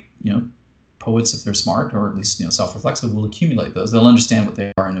 And I think poets, if they're smart or at least self-reflexive, will accumulate those. They'll understand what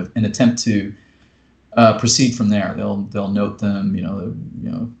they are and attempt to proceed from there. They'll note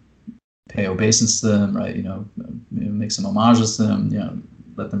them, pay obeisance to them, right? Make some homages to them,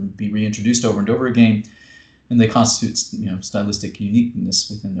 let them be reintroduced over and over again, and they constitute, stylistic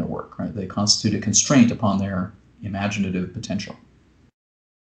uniqueness within their work, right? They constitute a constraint upon their imaginative potential.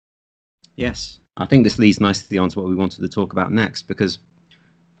 Yes, I think this leads nicely on to what we wanted to talk about next, because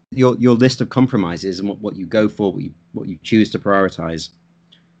your list of compromises and what you go for, what you choose to prioritize,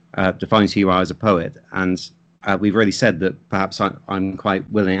 defines who you are as a poet. And we've already said that perhaps I'm quite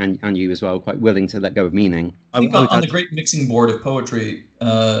willing, and you as well, quite willing to let go of meaning. I think on the great mixing board of poetry,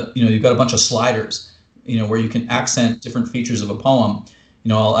 you've got a bunch of sliders, where you can accent different features of a poem.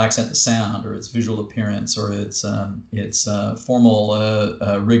 I'll accent the sound, or its visual appearance, or its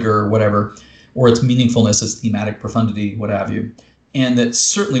formal rigor, or whatever, or its meaningfulness, its thematic profundity, what have you. and that's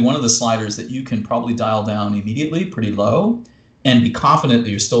certainly one of the sliders that you can probably dial down immediately, pretty low, and be confident that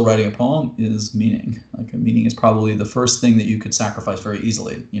you're still writing a poem is meaning. Like, a meaning is probably the first thing that you could sacrifice very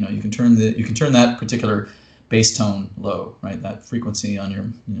easily. You can turn that particular bass tone low, right? That frequency on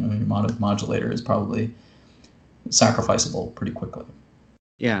your modulator is probably sacrificable pretty quickly.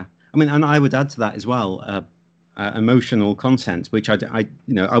 Yeah, I mean, and I would add to that as well, emotional content, which I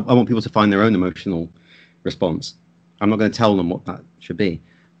want people to find their own emotional response. I'm not going to tell them what that should be.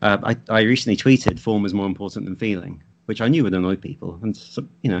 I recently tweeted form is more important than feeling, which I knew would annoy people, and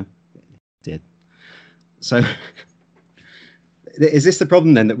it did. So is this the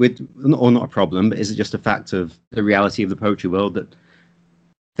problem then, that or not a problem, but is it just a fact of the reality of the poetry world that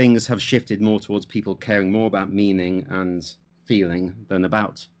things have shifted more towards people caring more about meaning and feeling than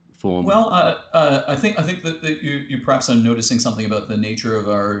about form? Well, I think that you perhaps are noticing something about the nature of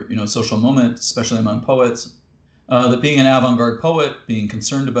our social moment, especially among poets. That being an avant-garde poet, being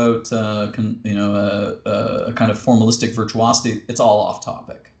concerned about a kind of formalistic virtuosity, it's all off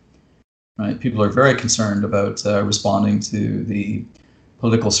topic, right? People are very concerned about responding to the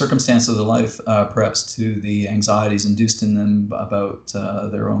political circumstance of their life, perhaps to the anxieties induced in them about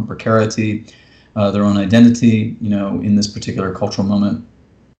their own precarity, their own identity, in this particular cultural moment,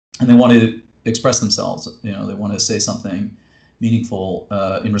 and they want to express themselves. They want to say something meaningful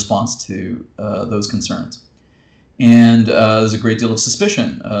in response to those concerns. And there's a great deal of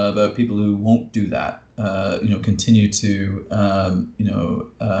suspicion about people who won't do that, continue to,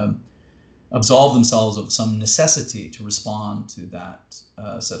 absolve themselves of some necessity to respond to that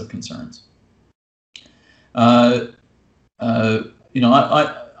set of concerns. I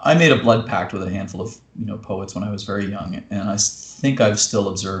made a blood pact with a handful of, poets when I was very young, and I think I've still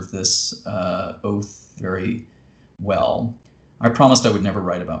observed this oath very well. I promised I would never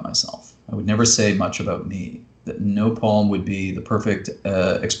write about myself. I would never say much about me. That no poem would be the perfect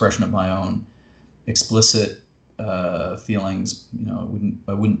expression of my own explicit feelings.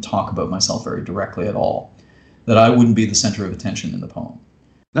 I wouldn't talk about myself very directly at all. That I wouldn't be the center of attention in the poem.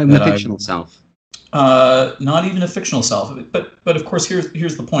 Like the fictional self. Not even a fictional self. But of course,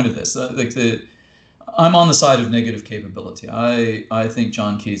 here's the point of this. I'm on the side of negative capability. I think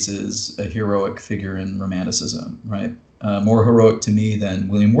John Keats is a heroic figure in Romanticism, right? More heroic to me than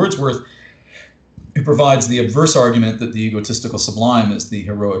William Wordsworth, who provides the adverse argument that the egotistical sublime is the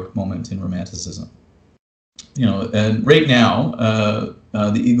heroic moment in Romanticism. And right now,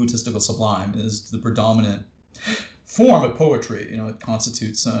 the egotistical sublime is the predominant form of poetry. It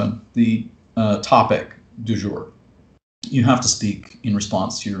constitutes the topic du jour. You have to speak in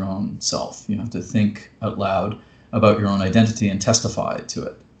response to your own self. You have to think out loud about your own identity and testify to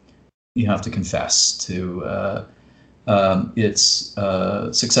it. You have to confess to its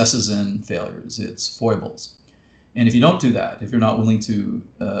successes and failures, its foibles. And if you don't do that, if you're not willing to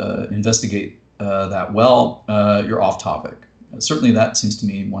investigate that well, you're off topic. Certainly that seems to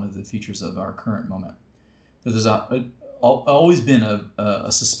me one of the features of our current moment. There's always been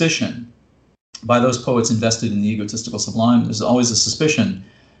a suspicion by those poets invested in the egotistical sublime. There's always a suspicion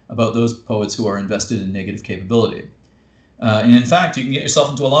about those poets who are invested in negative capability. And in fact, you can get yourself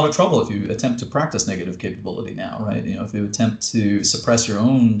into a lot of trouble if you attempt to practice negative capability now, right? If you attempt to suppress your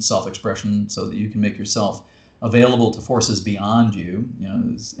own self-expression so that you can make yourself available to forces beyond you,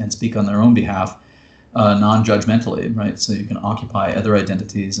 and speak on their own behalf, non-judgmentally, right? So you can occupy other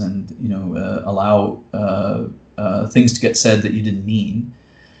identities and, allow things to get said that you didn't mean.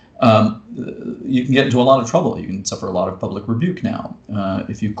 You can get into a lot of trouble. You can suffer a lot of public rebuke now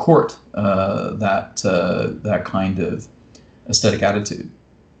if you court that kind of aesthetic attitude.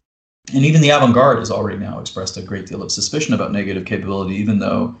 And even the avant-garde has already now expressed a great deal of suspicion about negative capability, even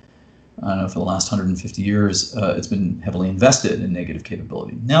though, I don't know, for the last 150 years, it's been heavily invested in negative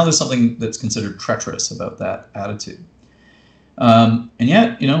capability. Now there's something that's considered treacherous about that attitude. And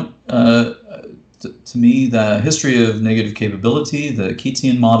yet, to me, the history of negative capability, the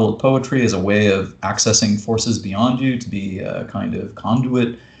Keatsian model of poetry as a way of accessing forces beyond you, to be a kind of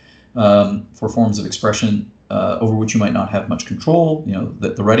conduit for forms of expression over which you might not have much control.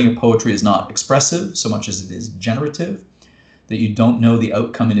 That the writing of poetry is not expressive so much as it is generative, that you don't know the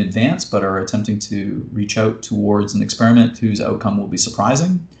outcome in advance but are attempting to reach out towards an experiment whose outcome will be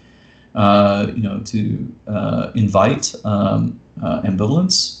surprising, to invite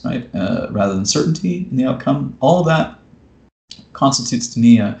ambivalence, right, rather than certainty in the outcome. All of that constitutes to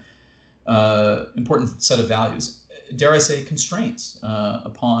me a important set of values, dare I say constraints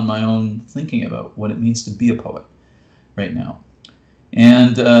upon my own thinking about what it means to be a poet right now.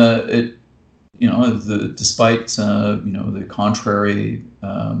 And despite the contrary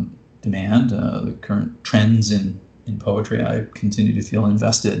demand, the current trends in in poetry. I continue to feel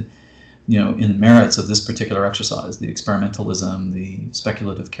invested, in the merits of this particular exercise, the experimentalism, the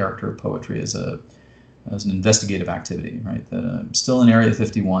speculative character of poetry as an investigative activity, right? That I'm still in Area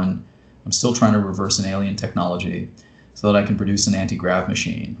 51. I'm still trying to reverse an alien technology so that I can produce an anti-grav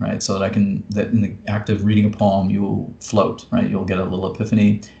machine, right? So that in the act of reading a poem, you will float, right? You'll get a little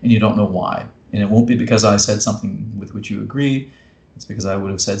epiphany, and you don't know why. And it won't be because I said something with which you agree. It's because I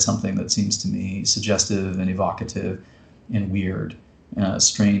would have said something that seems to me suggestive and evocative and weird,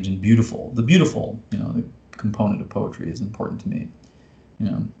 strange and beautiful. The beautiful, the component of poetry is important to me.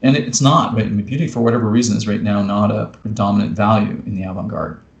 And it's not, right? I mean, beauty, for whatever reason, is right now not a predominant value in the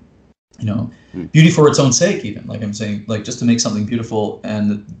avant-garde. Beauty for its own sake, even, like I'm saying, like just to make something beautiful,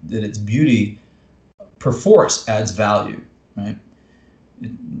 and that its beauty perforce adds value, right?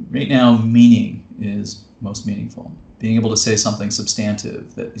 Right now, meaning is most meaningful. Being able to say something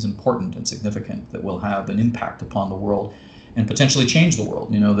substantive that is important and significant, that will have an impact upon the world and potentially change the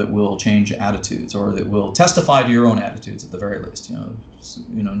world, that will change attitudes, or that will testify to your own attitudes at the very least.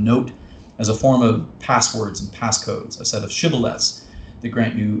 Note as a form of passwords and passcodes, a set of shibboleths that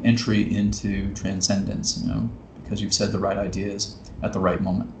grant you entry into transcendence, because you've said the right ideas at the right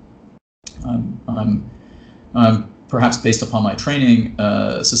moment. I'm perhaps, based upon my training,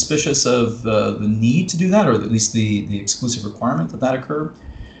 suspicious of the need to do that, or at least the exclusive requirement that occur.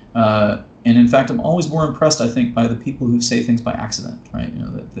 And in fact, I'm always more impressed, I think, by the people who say things by accident, right?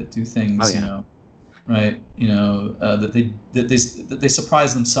 That do things, right? That they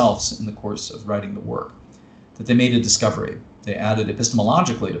surprise themselves in the course of writing the work. That they made a discovery. They added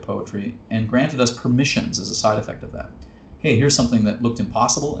epistemologically to poetry and granted us permissions as a side effect of that. Hey, here's something that looked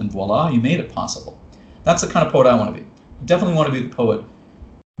impossible, and voila, you made it possible. That's the kind of poet I want to be. I definitely want to be the poet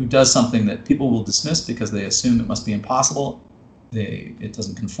who does something that people will dismiss because they assume it must be impossible. It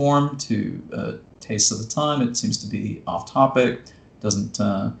doesn't conform to tastes of the time. It seems to be off topic. Doesn't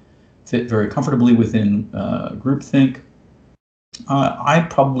fit very comfortably within groupthink. I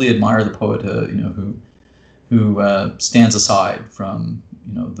probably admire the poet, who stands aside from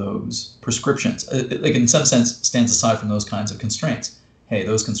those prescriptions. Like in some sense, stands aside from those kinds of constraints. Hey,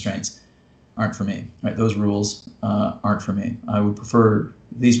 those constraints aren't for me, right? Those rules aren't for me. I would prefer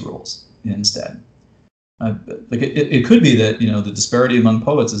these rules instead. It could be that the disparity among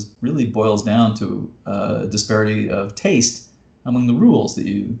poets really boils down to a disparity of taste among the rules that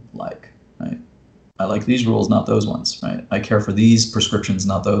you like, right? I like these rules, not those ones, right? I care for these prescriptions,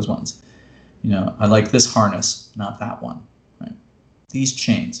 not those ones. I like this harness, not that one, right? These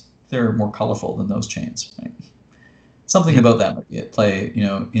chains, they're more colorful than those chains, right? Something about that might be at play,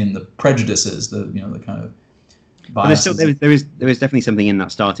 in the prejudices, the kind of biases. But there is definitely something in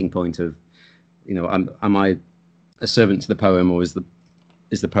that starting point of, am I a servant to the poem, or is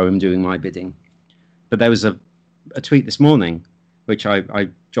the poem doing my bidding? But there was a tweet this morning, which I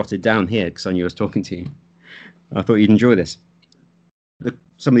jotted down here because I knew I was talking to you. I thought you'd enjoy this.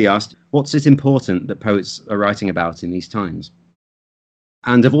 Somebody asked, what's it important that poets are writing about in these times?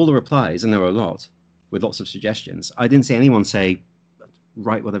 And of all the replies, and there were a lot, with lots of suggestions, I didn't see anyone say,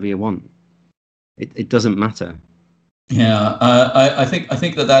 write whatever you want. It doesn't matter. Yeah, I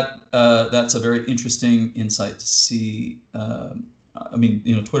think that's a very interesting insight to see.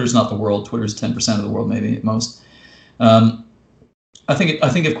 Twitter's not the world. Twitter's 10% of the world, maybe at most. I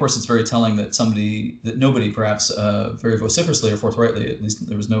think of course it's very telling that nobody perhaps very vociferously or forthrightly, at least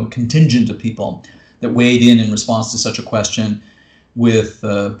there was no contingent of people that weighed in response to such a question with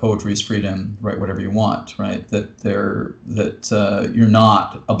poetry is freedom, write whatever you want, right? That you're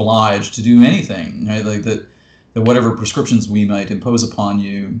not obliged to do anything, right? Like that whatever prescriptions we might impose upon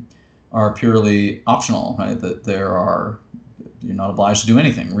you are purely optional, right? That you're not obliged to do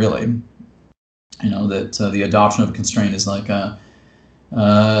anything really. That the adoption of a constraint is like the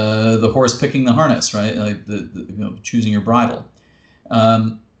horse picking the harness, right? Like choosing your bridle.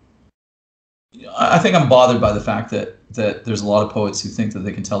 I think I'm bothered by the fact that there's a lot of poets who think that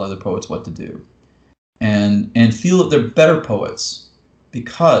they can tell other poets what to do, and feel that they're better poets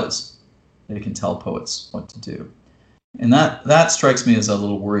because they can tell poets what to do, and that strikes me as a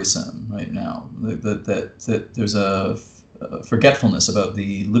little worrisome right now. That there's a forgetfulness about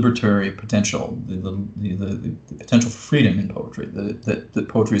the libertary potential, the potential for freedom in poetry. That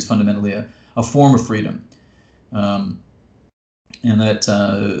poetry is fundamentally a form of freedom, and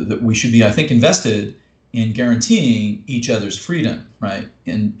that we should be, I think, invested in guaranteeing each other's freedom, right?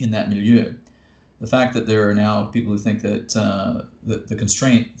 In that milieu. The fact that there are now people who think that the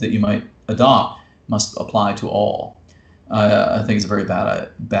constraint that you might adopt must apply to all, I think is a very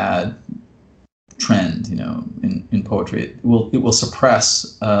bad trend, in poetry. It will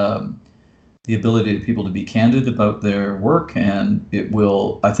suppress the ability of people to be candid about their work, and it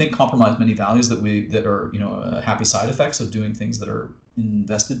will, I think, compromise many values that are happy side effects of doing things that are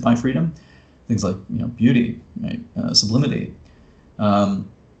invested by freedom, things like beauty, right, sublimity, the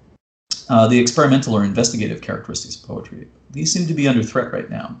experimental or investigative characteristics of poetry. These seem to be under threat right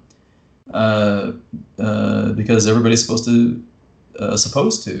now, because everybody's supposed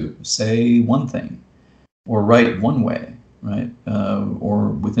to say one thing or write one way, right? Or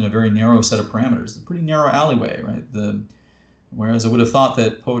within a very narrow set of parameters, a pretty narrow alleyway, right? Whereas I would have thought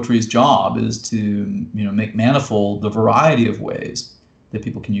that poetry's job is to, make manifold the variety of ways that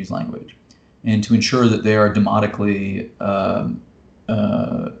people can use language, and to ensure that they are demotically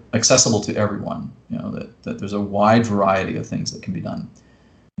accessible to everyone. That there's a wide variety of things that can be done.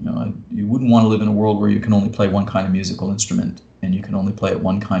 You wouldn't want to live in a world where you can only play one kind of musical instrument and you can only play it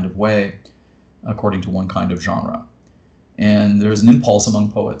one kind of way, according to one kind of genre. And there's an impulse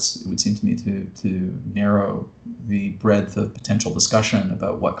among poets, it would seem to me, to narrow the breadth of potential discussion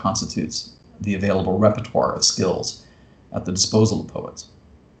about what constitutes the available repertoire of skills at the disposal of poets.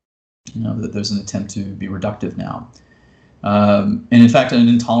 That there's an attempt to be reductive now. And in fact, an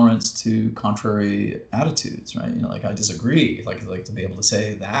intolerance to contrary attitudes, right? Like, I disagree, like to be able to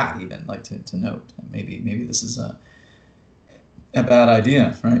say that, even like to note maybe this is a bad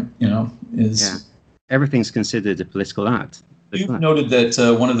idea, right? Everything's considered a political act. You've noted that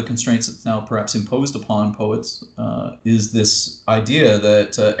one of the constraints that's now perhaps imposed upon poets is this idea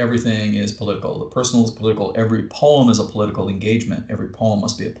that everything is political. The personal is political. Every poem is a political engagement. Every poem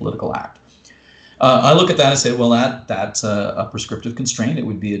must be a political act. I look at that and say, well, that's a prescriptive constraint. It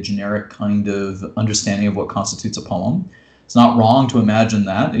would be a generic kind of understanding of what constitutes a poem. It's not wrong to imagine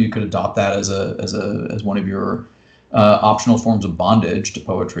that. You could adopt that as one of your optional forms of bondage to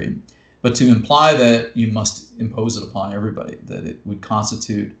poetry. But to imply that you must impose it upon everybody, that it would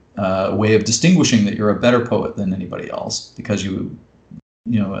constitute a way of distinguishing that you're a better poet than anybody else because you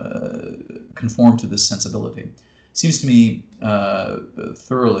conform to this sensibility, seems to me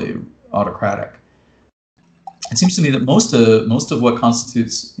thoroughly autocratic. It seems to me that most of what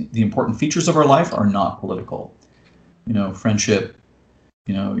constitutes the important features of our life are not political. Friendship,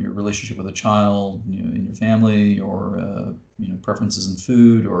 your relationship with a child, in your family, or preferences in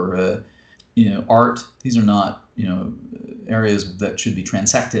food, or art. These are not areas that should be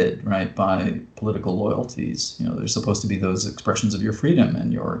transected, right, by political loyalties. They're supposed to be those expressions of your freedom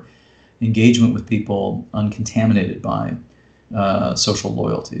and your engagement with people uncontaminated by social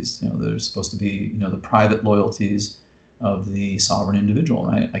loyalties. They're supposed to be the private loyalties of the sovereign individual,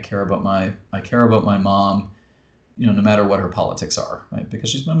 right? I care about my mom, no matter what her politics are, right? Because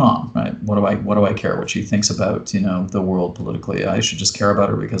she's my mom, right? What do I care what she thinks about the world politically? I should just care about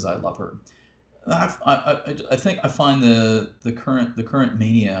her because I love her. I think I find the current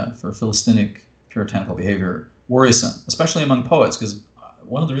mania for Philistinic puritanical behavior worrisome, especially among poets, because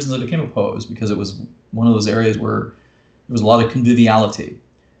one of the reasons I became a poet was because it was one of those areas where there was a lot of conviviality,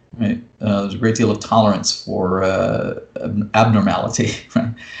 right? There's a great deal of tolerance for abnormality,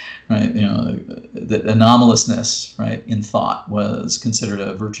 right? Right, the anomalousness, right, in thought was considered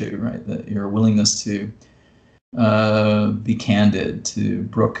a virtue, right? That your willingness to be candid, to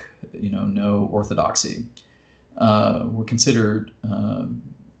brook, no orthodoxy, were considered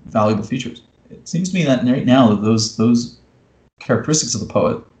valuable features. It seems to me that right now those characteristics of the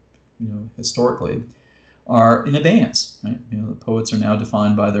poet, historically, are in abeyance. Right? The poets are now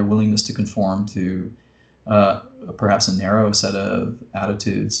defined by their willingness to conform to perhaps a narrow set of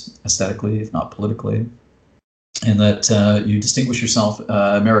attitudes, aesthetically, if not politically, and that you distinguish yourself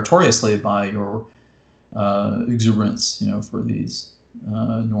meritoriously by your exuberance, for these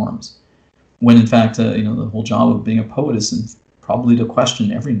norms. When in fact, the whole job of being a poet is probably to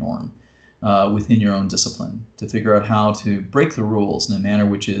question every norm within your own discipline, to figure out how to break the rules in a manner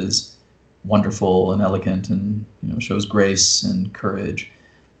which is wonderful and elegant and shows grace and courage,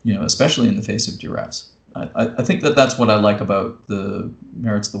 especially in the face of duress. I think that that's what I like about the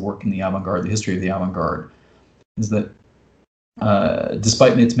merits of the work in the avant-garde, the history of the avant-garde, is that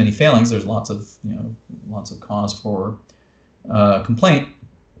despite its many failings, there's lots of cause for complaint.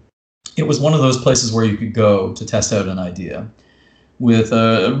 It was one of those places where you could go to test out an idea with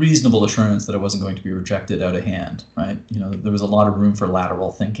a reasonable assurance that it wasn't going to be rejected out of hand, right? There was a lot of room for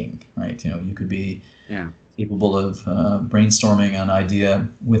lateral thinking, right? You could be capable of brainstorming an idea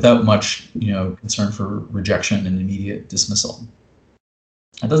without much, concern for rejection and immediate dismissal.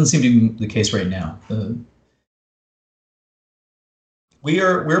 That doesn't seem to be the case right now.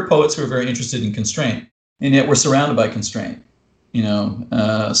 We're poets who are very interested in constraint, and yet we're surrounded by constraint,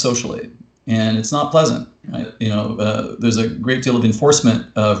 socially. and it's not pleasant. Right? There's a great deal of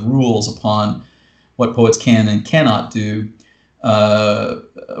enforcement of rules upon what poets can and cannot do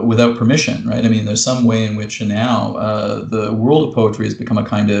without permission, right? I mean, there's some way in which now the world of poetry has become a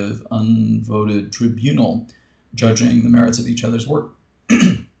kind of unvoted tribunal judging the merits of each other's work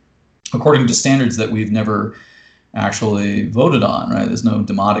according to standards that we've never actually voted on, right? There's no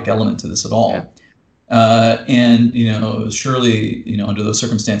demotic element to this at all. Yeah. And surely, under those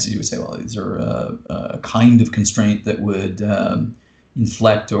circumstances, you would say, well, these are a kind of constraint that would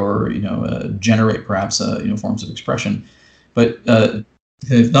inflect or, generate perhaps, forms of expression. But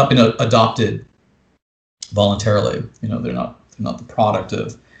they've not been adopted voluntarily. They're not the product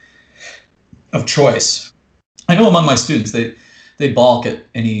of choice. I know among my students, they balk at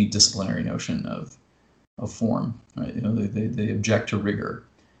any disciplinary notion of form, right? They object to rigor.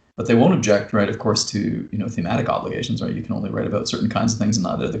 But they won't object, right, of course, to thematic obligations, right? You can only write about certain kinds of things and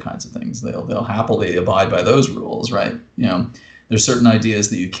not other kinds of things. They'll happily abide by those rules, right? There's certain ideas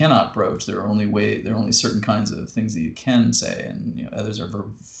that you cannot broach. There are only certain kinds of things that you can say, and others are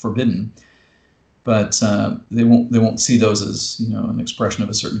forbidden. But they won't see those as an expression of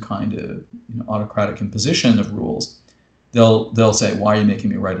a certain kind of autocratic imposition of rules. They'll say, why are you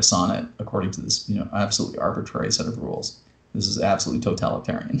making me write a sonnet according to this absolutely arbitrary set of rules? This is absolutely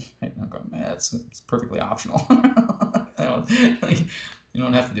totalitarian. Right? And I'm going, man, it's perfectly optional. You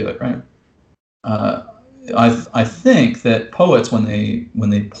don't have to do it, right? I think that poets, when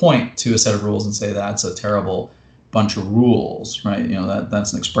they point to a set of rules and say that's a terrible bunch of rules, right?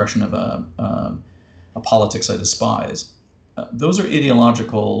 That's an expression of a politics I despise. Those are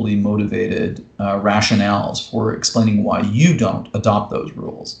ideologically motivated rationales for explaining why you don't adopt those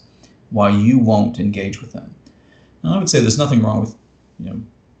rules, why you won't engage with them. And I would say there's nothing wrong with,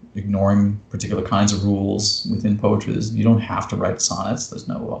 ignoring particular kinds of rules within poetry. You don't have to write sonnets. There's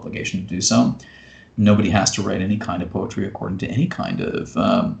no obligation to do so. Nobody has to write any kind of poetry according to any kind of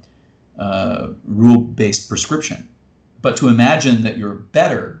rule-based prescription. But to imagine that you're a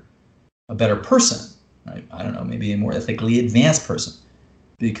better person, right? I don't know, maybe a more ethically advanced person,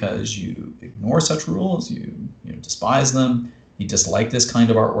 because you ignore such rules, you despise them, you dislike this kind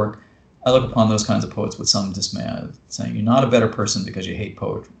of artwork. I look upon those kinds of poets with some dismay, saying you're not a better person because you hate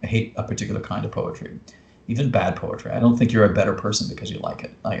poetry, hate a particular kind of poetry, even bad poetry. I don't think you're a better person because you like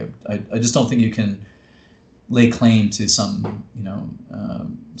it. I just don't think you can lay claim to some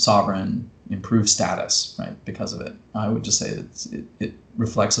sovereign improved status, right, because of it. I would just say that it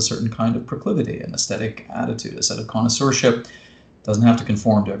reflects a certain kind of proclivity, an aesthetic attitude, a set of connoisseurship. Doesn't have to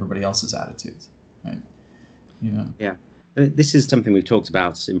conform to everybody else's attitudes, right? Yeah. This is something we've talked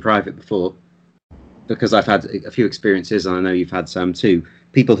about in private before, because I've had a few experiences, and I know you've had some too.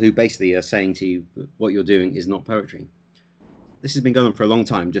 People who basically are saying to you, what you're doing is not poetry. This has been going on for a long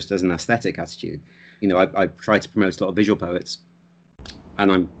time, just as an aesthetic attitude. I try to promote a lot of visual poets,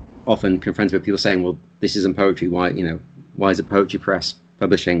 and I'm often confronted with people saying, well, this isn't poetry. Why is a poetry press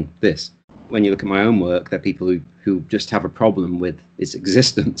publishing this? When you look at my own work, there are people who just have a problem with its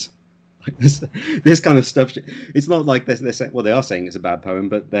existence. Like this kind of stuff. It's not like they're saying, well, they are saying it's a bad poem,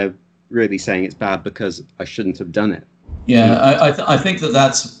 but they're really saying it's bad because I shouldn't have done it. Yeah, I think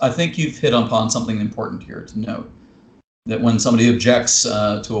I think you've hit upon something important here to note. That when somebody objects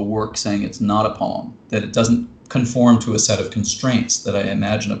to a work saying it's not a poem, that it doesn't conform to a set of constraints that I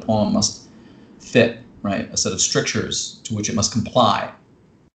imagine a poem must fit, right? A set of strictures to which it must comply.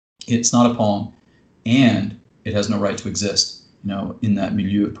 It's not a poem, and it has no right to exist, in that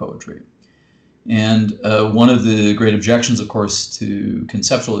milieu of poetry. And one of the great objections, of course, to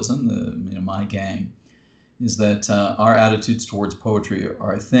conceptualism, my gang, is that our attitudes towards poetry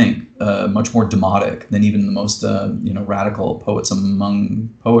are, I think, much more demotic than even the most, radical poets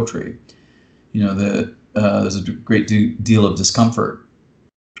among poetry. There's a great deal of discomfort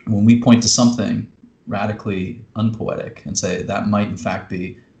when we point to something radically unpoetic and say that might, in fact,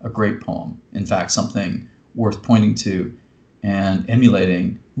 be a great poem. In fact, something worth pointing to and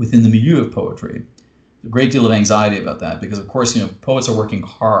emulating within the milieu of poetry. There's a great deal of anxiety about that because, of course, poets are working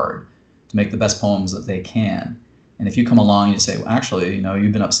hard to make the best poems that they can. And if you come along and you say, well, actually,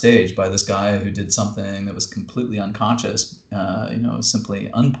 you've been upstaged by this guy who did something that was completely unconscious, simply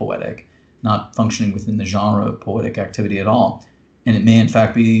unpoetic, not functioning within the genre of poetic activity at all. And it may, in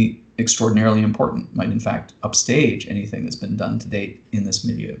fact, be extraordinarily important, might, in fact, upstage anything that's been done to date in this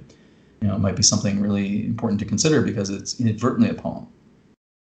milieu. It might be something really important to consider because it's inadvertently a poem.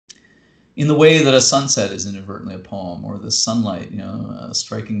 In the way that a sunset is inadvertently a poem, or the sunlight,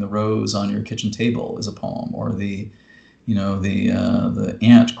 striking the rose on your kitchen table is a poem, or the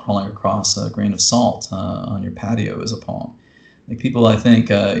ant crawling across a grain of salt on your patio is a poem. Like people, I think,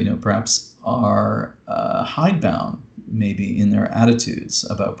 perhaps are hidebound, maybe, in their attitudes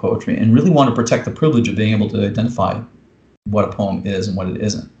about poetry, and really want to protect the privilege of being able to identify what a poem is and what it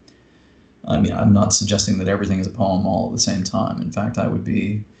isn't. I mean, I'm not suggesting that everything is a poem all at the same time. In fact, I would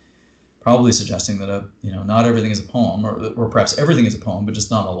be probably suggesting that not everything is a poem, or perhaps everything is a poem, but just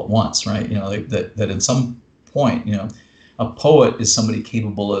not all at once, right? That at some point, a poet is somebody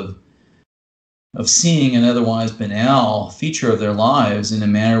capable of seeing an otherwise banal feature of their lives in a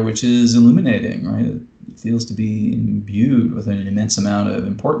manner which is illuminating, right? It feels to be imbued with an immense amount of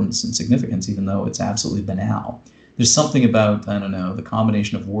importance and significance, even though it's absolutely banal. There's something about, the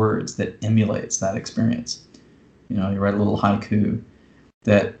combination of words that emulates that experience. You write a little haiku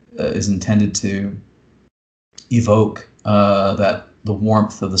that is intended to evoke the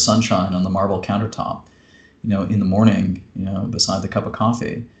warmth of the sunshine on the marble countertop, in the morning, beside the cup of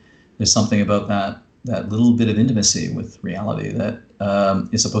coffee. There's something about that little bit of intimacy with reality that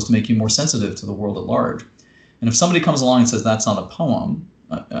is supposed to make you more sensitive to the world at large. And if somebody comes along and says that's not a poem,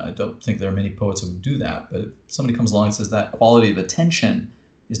 I don't think there are many poets who would do that, but if somebody comes along and says that quality of attention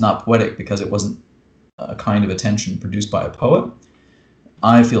is not poetic because it wasn't a kind of attention produced by a poet,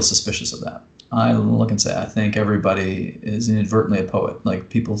 I feel suspicious of that. I look and say, I think everybody is inadvertently a poet. Like,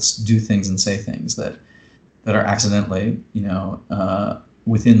 people do things and say things that are accidentally,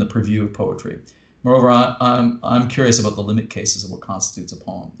 within the purview of poetry. Moreover, I'm curious about the limit cases of what constitutes a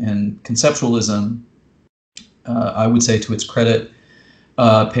poem. And conceptualism, I would say to its credit,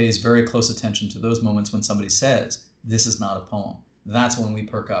 pays very close attention to those moments when somebody says, this is not a poem. That's when we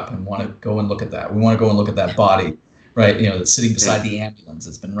perk up and want to go and look at that. We want to go and look at that body, right? That's sitting beside the ambulance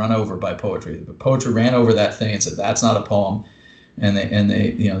that's been run over by poetry. But poetry ran over that thing and said, that's not a poem. And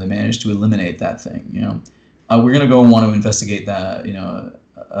they managed to eliminate that thing, We're going to go and want to investigate that,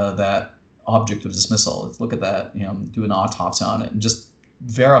 that object of dismissal. Let's look at that, do an autopsy on it and just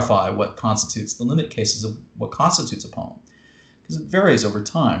verify what constitutes the limit cases of what constitutes a poem. Because it varies over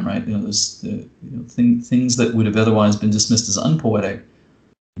time, right? There's things that would have otherwise been dismissed as unpoetic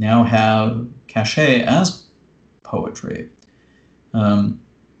now have cachet as poetry.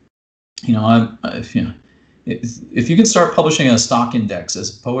 If you can start publishing a stock index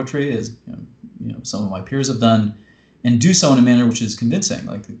as poetry, as some of my peers have done, and do so in a manner which is convincing,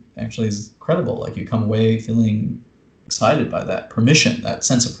 like actually is credible, like you come away feeling excited by that permission, that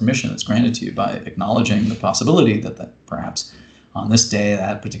sense of permission that's granted to you by acknowledging the possibility that perhaps on this day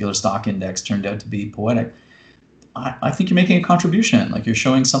that particular stock index turned out to be poetic, I think you're making a contribution, like you're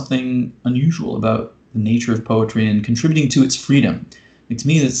showing something unusual about the nature of poetry and contributing to its freedom. Like, to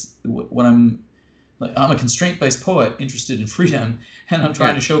me, that's what I'm a constraint-based poet interested in freedom, and I'm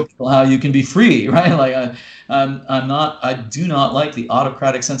trying to show people how you can be free, right? Like, I do not like the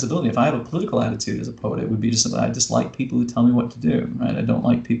autocratic sensibility. If I have a political attitude as a poet, it would be just that I dislike people who tell me what to do, right? I don't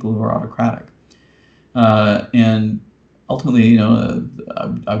like people who are autocratic. And ultimately,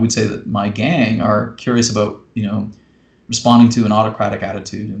 I would say that my gang are curious about, responding to an autocratic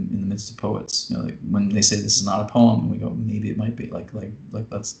attitude in the midst of poets. Like when they say this is not a poem, we go, maybe it might be. Like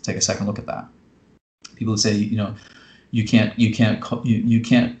let's take a second look at that. People who say, you can't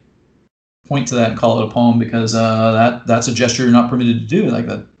point to that and call it a poem because that's a gesture you're not permitted to do. Like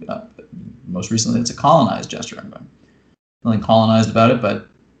that. Most recently, it's a colonized gesture. I'm nothing colonized about it, but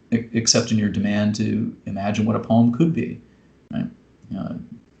except in your demand to imagine what a poem could be, right?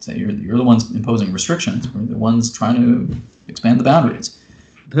 Say you're the ones imposing restrictions. We're the ones trying to expand the boundaries.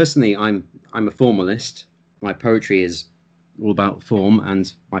 Personally, I'm a formalist. My poetry is all about form,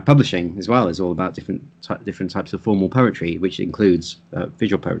 and my publishing as well is all about different types of formal poetry, which includes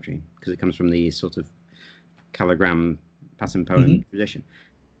visual poetry, because it comes from the sort of calligram pattern poem tradition.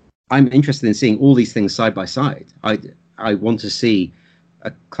 I'm interested in seeing all these things side by side. I want to see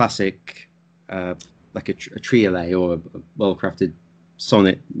a classic, like a triolet or a well-crafted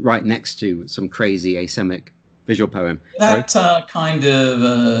sonnet right next to some crazy asemic visual poem. That kind of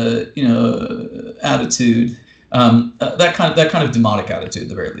attitude, that kind of demonic attitude, at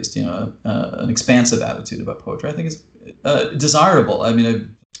the very least, an expansive attitude about poetry, I think is desirable. I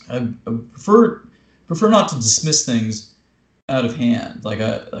mean, I prefer not to dismiss things out of hand.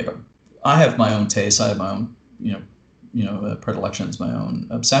 I have my own tastes. I have my own predilections, my own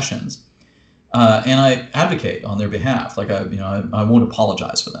obsessions, and I advocate on their behalf. I won't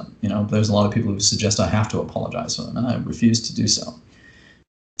apologize for them. There's a lot of people who suggest I have to apologize for them, and I refuse to do so.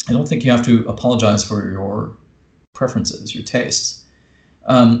 I don't think you have to apologize for your preferences, your tastes.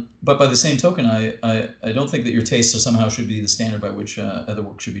 But by the same token, I don't think that your tastes somehow should be the standard by which other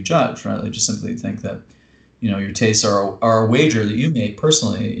work should be judged. Right? I just simply think that your tastes are a wager that you make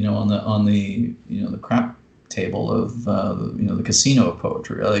personally. On the crap table of the casino of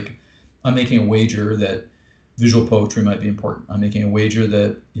poetry. I'm making a wager that visual poetry might be important. I'm making a wager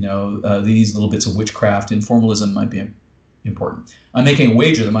that these little bits of witchcraft and formalism might be important. I'm making a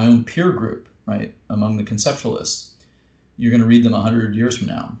wager that my own peer group, right, among the conceptualists, you're going to read them 100 years from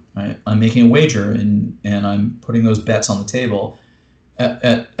now, right? I'm making a wager, and I'm putting those bets on the table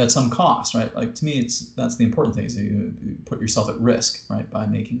at some cost, right? Like, to me, that's the important thing, is you put yourself at risk, right, by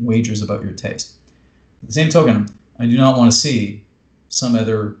making wagers about your taste. At the same token, I do not want to see some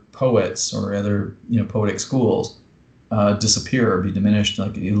other poets or other poetic schools disappear or be diminished,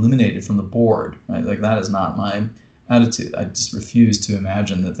 like eliminated from the board, right? Like, that is not my attitude. I just refuse to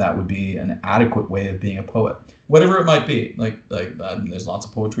imagine that would be an adequate way of being a poet, whatever it might be. Like there's lots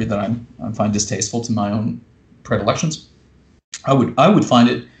of poetry that I find distasteful to my own predilections. I would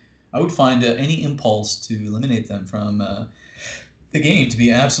find any impulse to eliminate them from the game to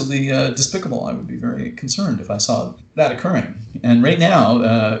be absolutely despicable. I would be very concerned if I saw that occurring. And right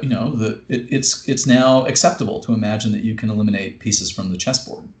now, it's now acceptable to imagine that you can eliminate pieces from the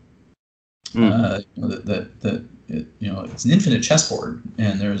chessboard. It's an infinite chessboard,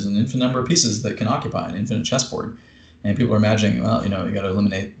 and there's an infinite number of pieces that can occupy an infinite chessboard. And people are imagining, well, you got to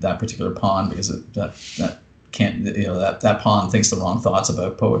eliminate that particular pawn because that can't, that pawn thinks the wrong thoughts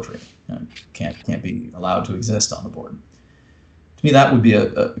about poetry. Can't be allowed to exist on the board. To me, that would be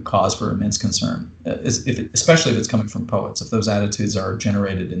a cause for immense concern, especially if it's coming from poets. If those attitudes are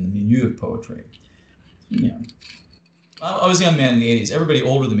generated in the milieu of poetry. I was a young man in the 80s. Everybody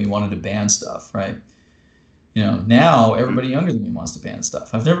older than me wanted to ban stuff, right? Now everybody younger than me wants to ban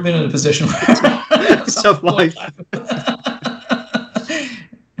stuff. I've never been in a position where it's tough life.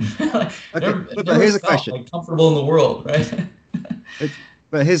 But here's a question. Like comfortable in the world, right?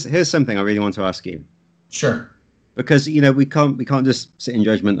 But here's something I really want to ask you. Sure. Because we can't just sit in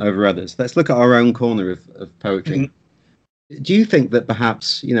judgment over others. Let's look at our own corner of poetry. Mm-hmm. Do you think that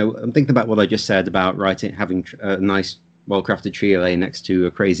perhaps I'm thinking about what I just said about having a nice, well-crafted triolet next to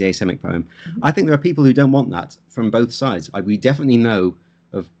a crazy asemic poem? Mm-hmm. I think there are people who don't want that from both sides. We definitely know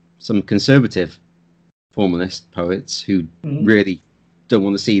of some conservative formalist poets who mm-hmm. really don't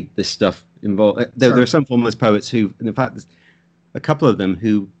want to see this stuff involved. There are some formalist poets who, and in fact, a couple of them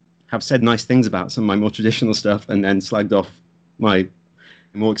who have said nice things about some of my more traditional stuff and then slagged off my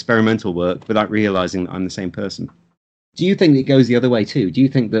more experimental work without realizing that I'm the same person. Do you think it goes the other way too? Do you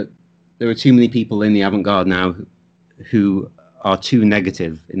think that there are too many people in the avant-garde now who are too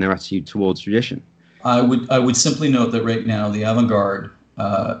negative in their attitude towards tradition? I would simply note that right now the avant-garde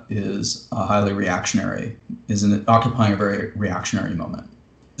is highly reactionary, occupying a very reactionary moment.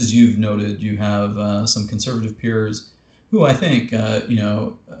 As you've noted, you have some conservative peers who I think,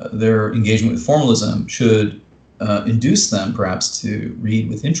 their engagement with formalism should induce them perhaps to read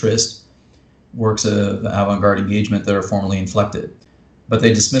with interest works of avant-garde engagement that are formally inflected. But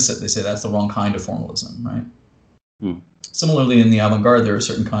they dismiss it. They say that's the wrong kind of formalism, right? Mm. Similarly, in the avant-garde, there are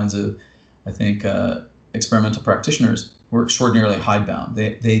certain kinds of, I think, experimental practitioners who are extraordinarily hidebound.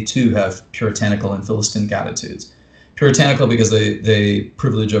 They too have puritanical and philistinic attitudes. Puritanical because they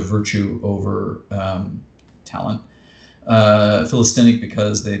privilege of virtue over talent. Philistinic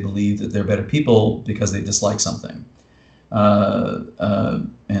because they believe that they're better people because they dislike something.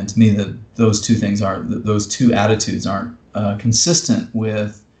 And to me, those two attitudes aren't consistent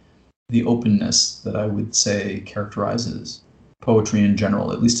with the openness that I would say characterizes poetry in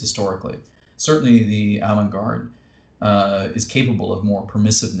general, at least historically. Certainly, the avant-garde is capable of more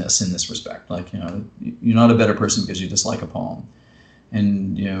permissiveness in this respect. Like, you're not a better person because you dislike a poem,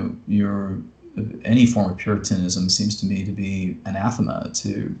 and any form of Puritanism seems to me to be anathema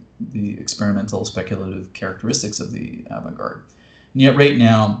to the experimental, speculative characteristics of the avant-garde. And yet, right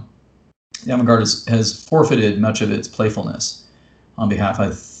now, the avant-garde has forfeited much of its playfulness on behalf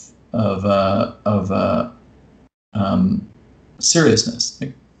of seriousness.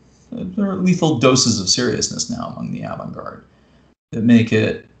 There are lethal doses of seriousness now among the avant-garde that make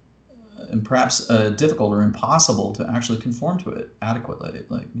it and perhaps difficult or impossible to actually conform to it adequately.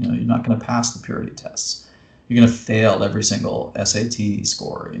 Like, you're not going to pass the purity tests. You're going to fail every single SAT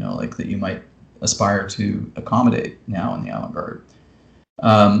score, like that you might aspire to accommodate now in the avant-garde.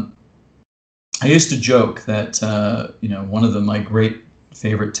 I used to joke that, one of my great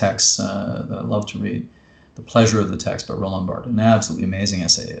favorite texts that I love to read, The Pleasure of the Text by Roland Barthes, an absolutely amazing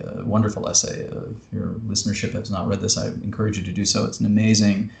essay, a wonderful essay. If your listenership has not read this, I encourage you to do so. It's an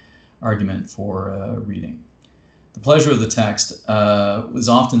amazing argument for reading. The Pleasure of the Text was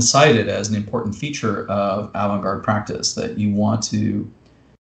often cited as an important feature of avant-garde practice, that you want to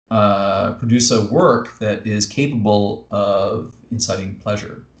produce a work that is capable of inciting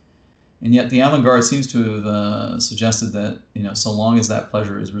pleasure. And yet the avant-garde seems to have suggested that, so long as that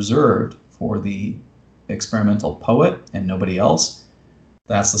pleasure is reserved for the experimental poet and nobody else,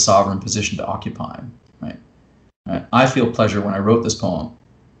 that's the sovereign position to occupy, right? I feel pleasure when I wrote this poem,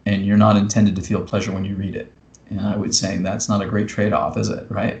 and you're not intended to feel pleasure when you read it. And I would say that's not a great trade-off, is it,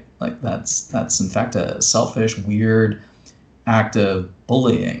 right? Like that's in fact a selfish, weird act of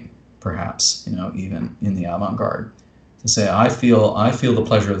bullying, perhaps, even in the avant-garde, to say I feel the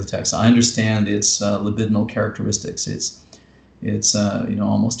pleasure of the text. I understand its libidinal characteristics. It's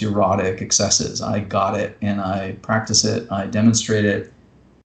almost erotic excesses. I got it, and I practice it. I demonstrate it,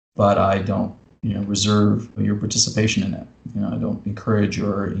 but I don't reserve your participation in it. I don't encourage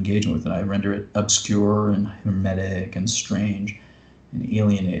your engagement with it. I render it obscure and hermetic and strange and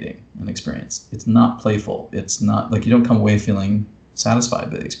alienating an experience. It's not playful. It's not like you don't come away feeling satisfied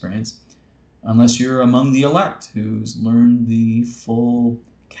by the experience unless you're among the elect who's learned the full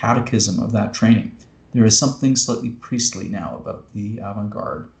catechism of that training. There is something slightly priestly now about the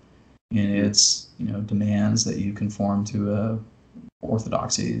avant-garde in its demands that you conform to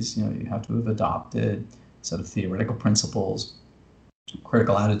orthodoxies. You have to have adopted a set of theoretical principles,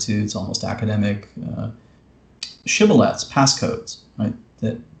 critical attitudes, almost academic shibboleths, passcodes, right,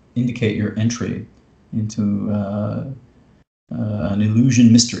 that indicate your entry into an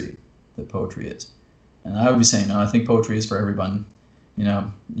illusion mystery that poetry is. And I would be saying, no, I think poetry is for everyone.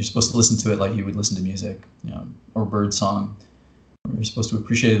 You're supposed to listen to it like you would listen to music, or bird song. You're supposed to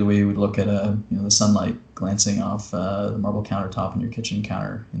appreciate it the way you would look at the sunlight glancing off the marble countertop on your kitchen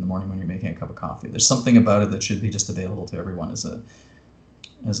counter in the morning when you're making a cup of coffee. There's something about it that should be just available to everyone as an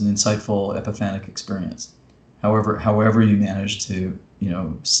insightful epiphanic experience. However you manage to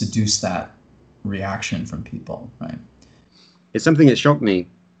seduce that reaction from people, right? It's something that shocked me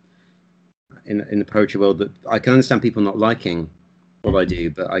in the poetry world, that I can understand people not liking what I do,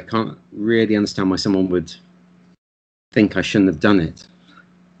 but I can't really understand why someone would think I shouldn't have done it.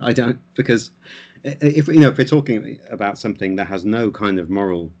 I don't, because if we're talking about something that has no kind of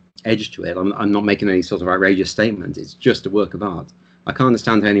moral edge to it, I'm not making any sort of outrageous statement. It's just a work of art. I can't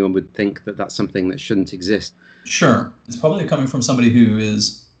understand how anyone would think that that's something that shouldn't exist. Sure, it's probably coming from somebody who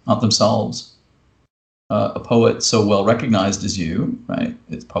is not themselves a poet so well recognized as you, right?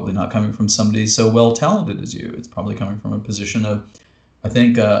 It's probably not coming from somebody so well talented as you. It's probably coming from a position of, I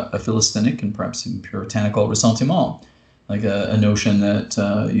think, a Philistinic and perhaps even puritanical ressentiment, like a notion that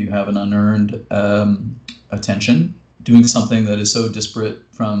you have an unearned attention, doing something that is so disparate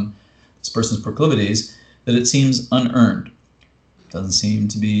from this person's proclivities that it seems unearned. It doesn't seem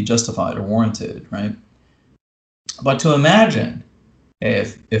to be justified or warranted, right? But to imagine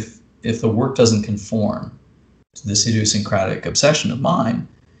if the work doesn't conform to this idiosyncratic obsession of mine,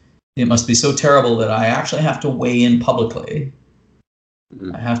 it must be so terrible that I actually have to weigh in publicly.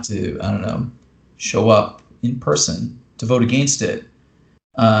 I have to, show up in person to vote against it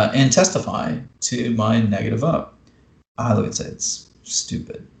and testify to my negative vote. I would say it's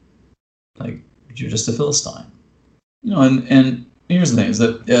stupid. Like, you're just a Philistine. And here's the thing, is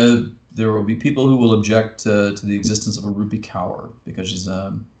that there will be people who will object to the existence of a Rupi Kaur because she's,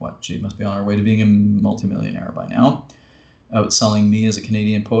 she must be on her way to being a multimillionaire by now, outselling me as a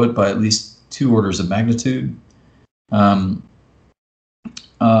Canadian poet by at least 2 orders of magnitude.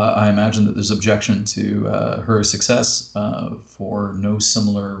 I imagine that there's objection to her success for no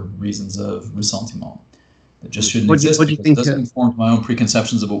similar reasons of ressentiment. That just shouldn't exist because it doesn't conform to my own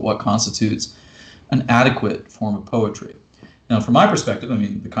preconceptions about what constitutes an adequate form of poetry. Now, from my perspective,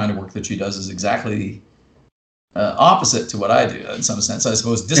 the kind of work that she does is exactly opposite to what I do in some sense. I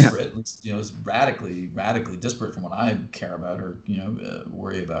suppose disparate, is radically disparate from what I care about or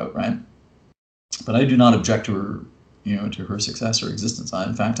worry about, right? But I do not object to her, to her success or existence.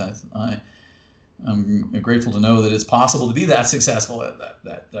 I'm grateful to know that it's possible to be that successful.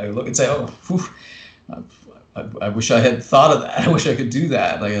 That I look and say, I wish I had thought of that. I wish I could do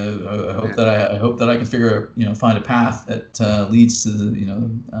that. Like I hope that I can find a path that leads to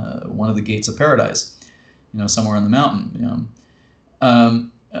one of the gates of paradise, somewhere on the mountain.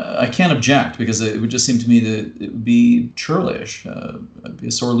 I can't object because it would just seem to me that it would be churlish. I'd be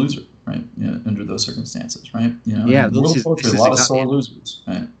a sore loser, right? Under those circumstances, right? World poetry, a lot of sore losers,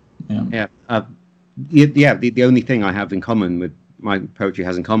 right? The only thing I have in common with my poetry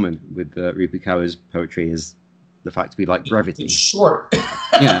has in common with Rupi Kaur's poetry is the fact we like brevity. It's short.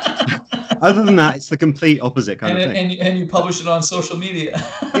 Other than that, it's the complete opposite kind of thing. And you publish it on social media.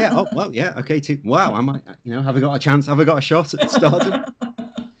 Okay, too. Wow, I might, have I got a chance? Have I got a shot at stardom?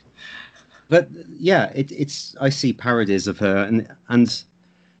 But it's I see parodies of her, and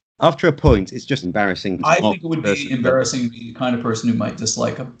after a point, it's just embarrassing. I think it would be embarrassing to be the kind of person who might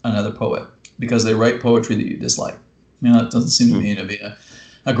dislike another poet because they write poetry that you dislike. That doesn't seem to me to be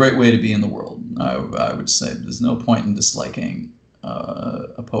a great way to be in the world. I would say there's no point in disliking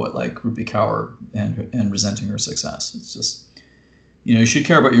a poet like Rupi Kaur and resenting her success. It's just, you should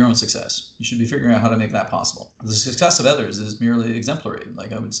care about your own success. You should be figuring out how to make that possible. The success of others is merely exemplary.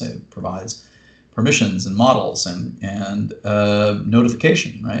 Like I would say, it provides permissions and models and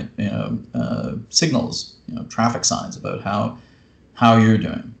notification, right? Signals, traffic signs about how you're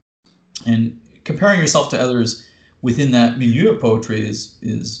doing. And comparing yourself to others within that milieu of poetry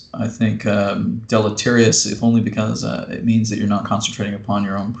is I think, deleterious, if only because it means that you're not concentrating upon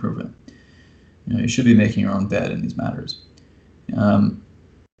your own improvement. You should be making your own bed in these matters.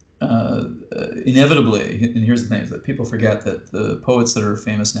 Inevitably, and here's the thing, is that people forget that the poets that are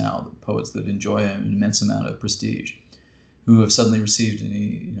famous now, the poets that enjoy an immense amount of prestige, who have suddenly received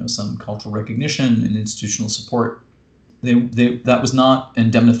some cultural recognition and institutional support, that was not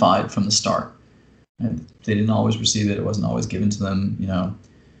indemnified from the start. And they didn't always receive it. It wasn't always given to them.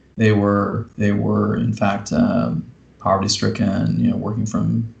 They were in fact poverty-stricken. Working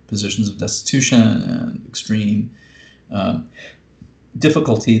from positions of destitution and extreme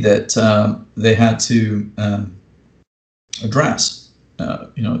difficulty that they had to address.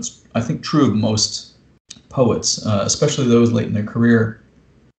 It's I think true of most poets, especially those late in their career.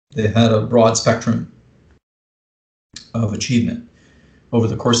 They had a broad spectrum of achievement over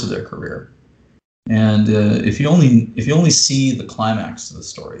the course of their career. And if you only see the climax of the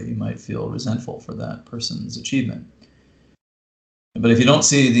story, you might feel resentful for that person's achievement. But if you don't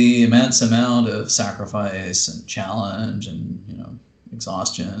see the immense amount of sacrifice and challenge and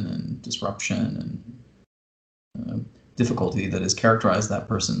exhaustion and disruption and difficulty that has characterized that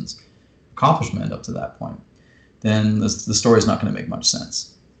person's accomplishment up to that point, then the story is not going to make much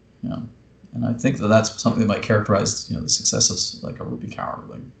sense. And I think that's something that might characterize the success of like a Rupi Kaur.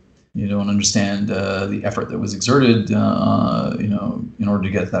 Like, you don't understand the effort that was exerted, in order to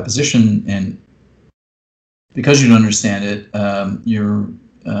get to that position, and because you don't understand it, you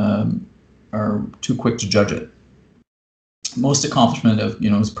are too quick to judge it. Most accomplishment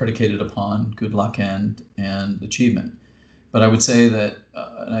is predicated upon good luck and achievement. But I would say that,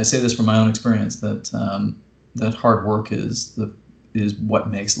 and I say this from my own experience, that that hard work is what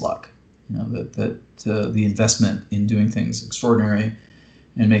makes luck. That the investment in doing things extraordinary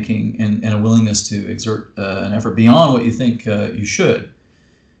and making and a willingness to exert an effort beyond what you think you should.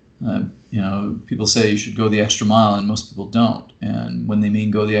 People say you should go the extra mile, and most people don't. And when they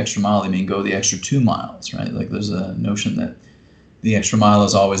mean go the extra mile, they mean go the extra 2 miles, right? Like there's a notion that the extra mile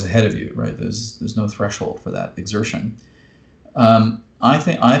is always ahead of you, right? There's no threshold for that exertion. I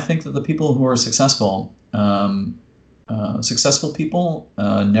think that the people who are successful people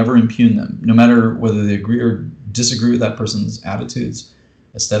never impugn them, no matter whether they agree or disagree with that person's attitudes,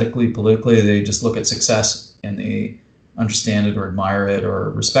 aesthetically, politically. They just look at success and they understand it or admire it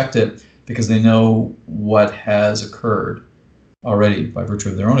or respect it because they know what has occurred already by virtue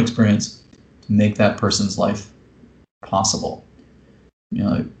of their own experience to make that person's life possible.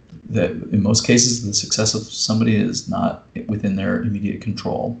 That in most cases the success of somebody is not within their immediate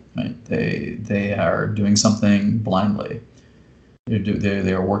control, right? They are doing something blindly.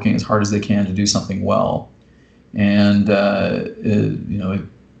 They are working as hard as they can to do something well, and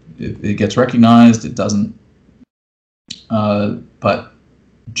it gets recognized. It doesn't, but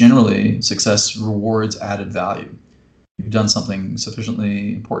generally success rewards added value. You've done something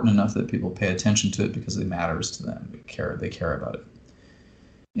sufficiently important enough that people pay attention to it because it matters to them. They care about it.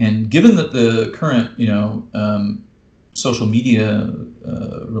 And given that the current, social media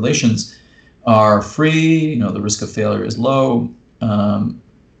relations are free, the risk of failure is low.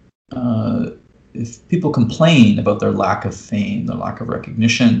 If people complain about their lack of fame, their lack of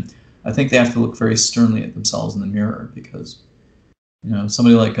recognition, I think they have to look very sternly at themselves in the mirror because,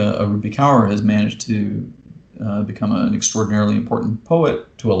 somebody like a Rupi Kaur has managed to become an extraordinarily important poet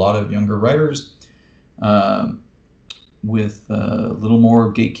to a lot of younger writers. With a little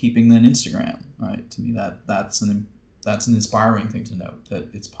more gatekeeping than Instagram, right? To me, that's an inspiring thing to note, that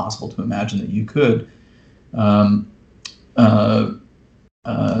it's possible to imagine that you could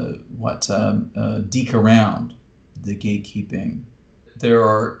deke around the gatekeeping. There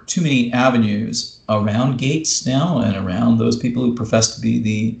are too many avenues around gates now and around those people who profess to be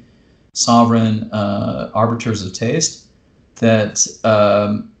the sovereign arbiters of taste that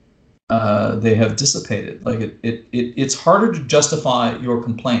they have dissipated. Like it's harder to justify your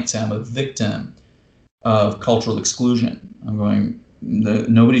complaint, say I'm a victim of cultural exclusion.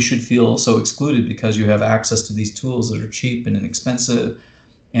 Nobody should feel so excluded because you have access to these tools that are cheap and inexpensive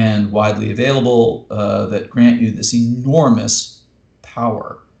and widely available that grant you this enormous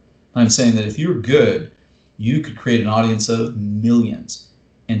power. I'm saying that if you're good, you could create an audience of millions,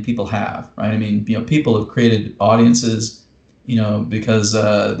 and people have, right? I mean, people have created audiences, because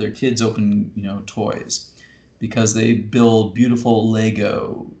their kids open, toys, because they build beautiful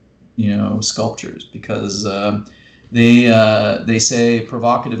Lego, sculptures, because they say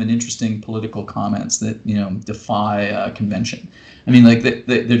provocative and interesting political comments that defy convention. I mean, like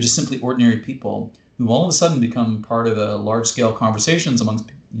they're just simply ordinary people who all of a sudden become part of a large-scale conversations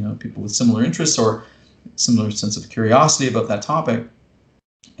amongst people with similar interests or similar sense of curiosity about that topic.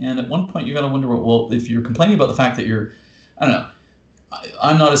 And at one point, you got to wonder, well, if you're complaining about the fact that I don't know.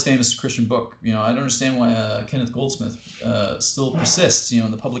 I'm not as famous as Christian Book. I don't understand why Kenneth Goldsmith still persists,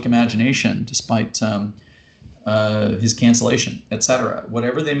 in the public imagination, despite his cancellation, etc.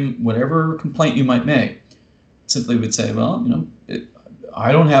 Whatever complaint you might make, simply would say, well,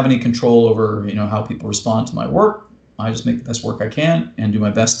 I don't have any control over, how people respond to my work. I just make the best work I can and do my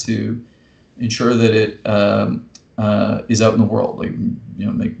best to ensure that it is out in the world. Like,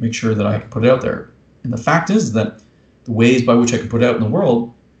 make sure that I can put it out there. And the fact is that the ways by which I can put it out in the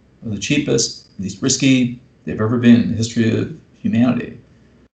world are the cheapest, least risky they've ever been in the history of humanity.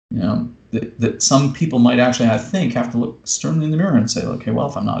 That some people might actually, I think, have to look sternly in the mirror and say, okay, well,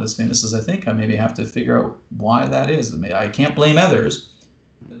 if I'm not as famous as I think, I maybe have to figure out why that is. I can't blame others.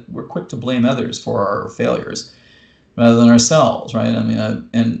 We're quick to blame others for our failures rather than ourselves, right? I mean,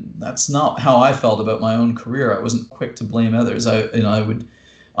 and that's not how I felt about my own career. I wasn't quick to blame others.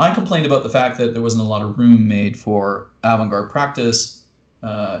 I complained about the fact that there wasn't a lot of room made for avant-garde practice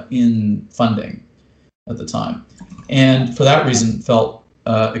in funding at the time, and for that reason felt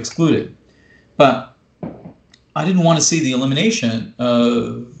excluded. But I didn't want to see the elimination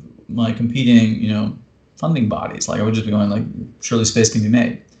of my competing, funding bodies. Like, I would just be going, like, surely space can be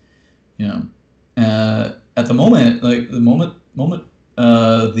made. At the moment,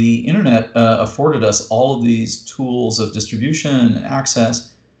 the internet afforded us all of these tools of distribution and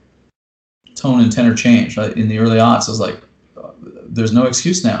access. Tone and tenor changed, right? In the early aughts, I was like, there's no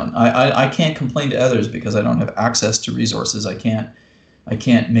excuse now. I can't complain to others because I don't have access to resources. I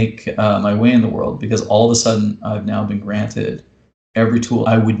can't make my way in the world because all of a sudden I've now been granted every tool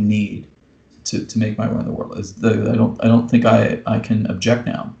I would need to make my way in the world. I don't think I can object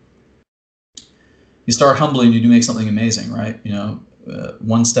now. You start humbly and you do make something amazing, right?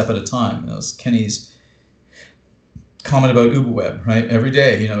 One step at a time. That's Kenny's comment about UbuWeb, right? Every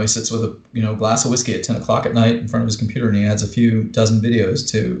day, he sits with a glass of whiskey at 10 o'clock at night in front of his computer and he adds a few dozen videos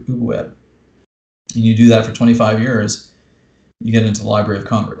to UbuWeb. And you do that for 25 years, you get into the Library of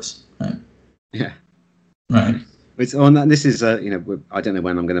Congress, right? Yeah. Right. It's on that. This is, I don't know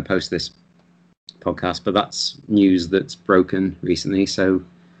when I'm going to post this podcast, but that's news that's broken recently. So,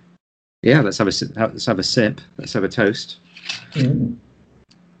 yeah, let's have a sip. Let's have a toast. Mm.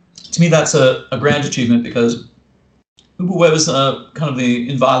 To me, that's a grand achievement because UbuWeb is kind of the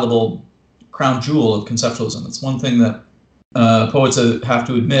inviolable crown jewel of conceptualism. It's one thing that poets have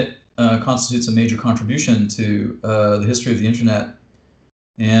to admit constitutes a major contribution to the history of the internet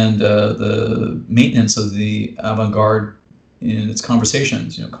and the maintenance of the avant-garde in its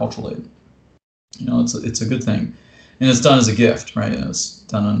conversations, culturally. It's a good thing. And it's done as a gift, right? It's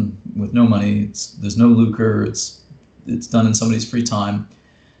done with no money. There's no lucre. It's done in somebody's free time.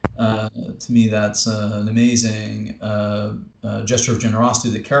 To me, that's an amazing gesture of generosity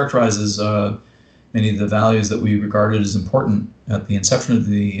that characterizes many of the values that we regarded as important at the inception of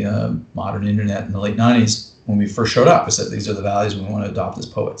the modern internet in the late 90s. When we first showed up, we said these are the values we want to adopt as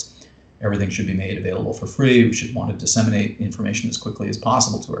poets. Everything should be made available for free. We should want to disseminate information as quickly as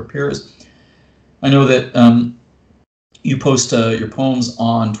possible to our peers. I know that you post your poems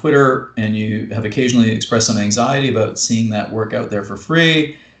on Twitter, and you have occasionally expressed some anxiety about seeing that work out there for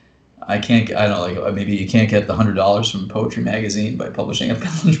free. Maybe you can't get the $100 from Poetry Magazine by publishing a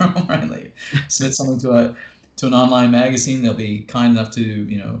palindrome, right? Like, submit something to an online magazine. They'll be kind enough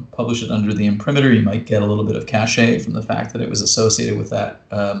to, publish it under the imprimatur. You might get a little bit of cachet from the fact that it was associated with that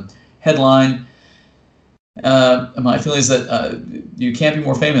headline. My feeling is that you can't be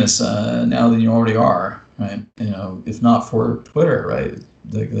more famous now than you already are, right? If not for Twitter, right?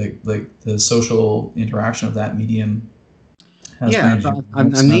 The social interaction of that medium.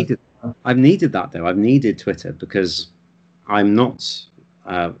 I've needed that though. I've needed Twitter because I'm not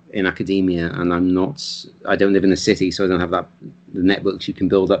in academia and I don't live in a city, so I don't have the networks you can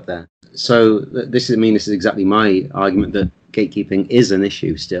build up there. So this is exactly my argument that gatekeeping is an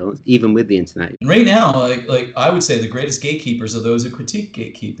issue still, even with the internet. And right now, like I would say, the greatest gatekeepers are those who critique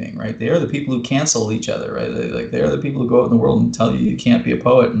gatekeeping, right? They are the people who cancel each other, right? They are the people who go out in the world and tell you can't be a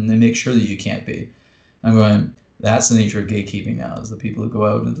poet, and they make sure that you can't be. I'm going, that's the nature of gatekeeping now, is the people who go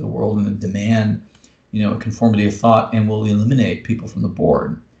out into the world and demand, a conformity of thought and will eliminate people from the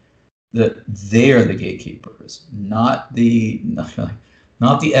board. That they are the gatekeepers, not the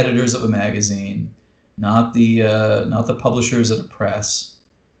editors of a magazine, not the publishers of a press.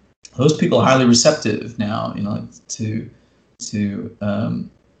 Those people are highly receptive now, to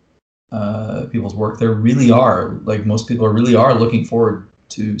people's work. They really are, like most people really are looking forward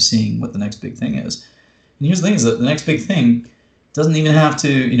to seeing what the next big thing is. And here's the thing: is that the next big thing doesn't even have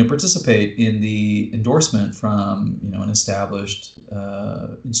to, participate in the endorsement from, an established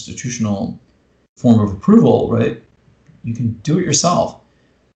institutional form of approval, right? You can do it yourself.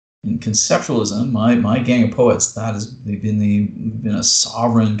 In conceptualism, my gang of poets, they've been a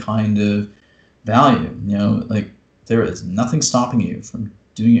sovereign kind of value. Like there is nothing stopping you from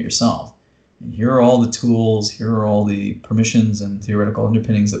doing it yourself. And here are all the tools, here are all the permissions and theoretical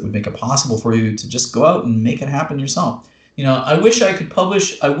underpinnings that would make it possible for you to just go out and make it happen yourself. I wish I could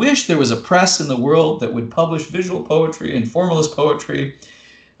publish. I wish there was a press in the world that would publish visual poetry and formalist poetry.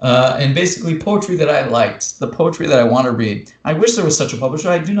 And basically poetry that I liked, the poetry that I want to read. I wish there was such a publisher.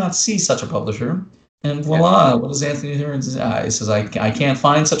 I do not see such a publisher. And voila, what does Anthony Heron say? He says, I can't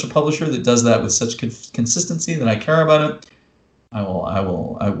find such a publisher that does that with such consistency that I care about it. I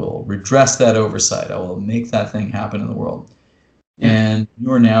will redress that oversight. I will make that thing happen in the world. And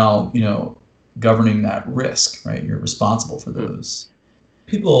you are now, governing that risk, right? You're responsible for those.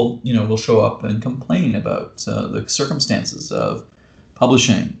 People, will show up and complain about the circumstances of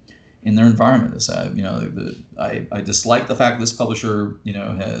publishing in their environment. I dislike the fact this publisher,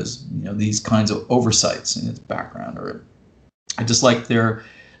 has, these kinds of oversights in its background, or I dislike their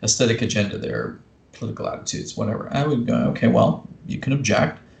aesthetic agenda, their political attitudes, whatever. I would go, okay, well, you can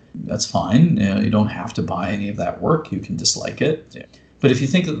object. That's fine. You don't have to buy any of that work. You can dislike it. But if you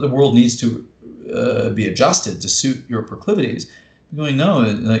think that the world needs to be adjusted to suit your proclivities, you're going, no,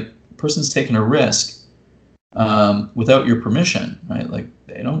 like, the person's taking a risk without your permission, right? Like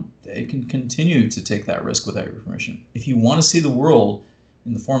they can continue to take that risk without your permission. If you want to see the world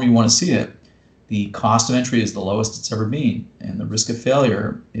in the form you want to see it, the cost of entry is the lowest it's ever been, and the risk of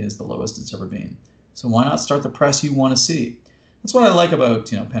failure is the lowest it's ever been. So why not start the press you want to see? That's what I like about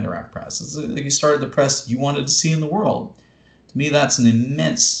Penderak Press. It's like you started the press you wanted to see in the world. To me, that's an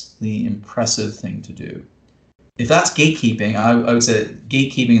immensely impressive thing to do. If that's gatekeeping, I would say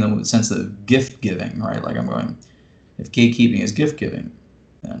gatekeeping in the sense of gift giving, right? Like I'm going, if gatekeeping is gift giving,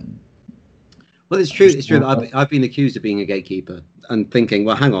 then... Well, it's true. It's true that I've been accused of being a gatekeeper and thinking,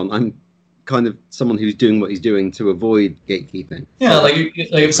 well, hang on, I'm kind of someone who's doing what he's doing to avoid gatekeeping. Yeah, like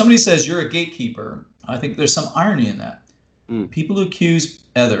if somebody says you're a gatekeeper, I think there's some irony in that. People who accuse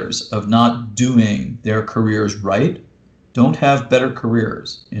others of not doing their careers right don't have better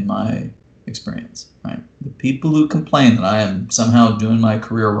careers, in my experience, right? The people who complain that I am somehow doing my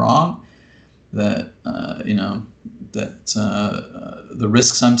career wrong, that the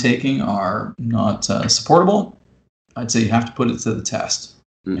risks I'm taking are not supportable, I'd say you have to put it to the test.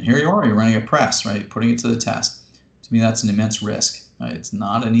 And here you are, you're running a press, right? Putting it to the test. To me, that's an immense risk. Right? It's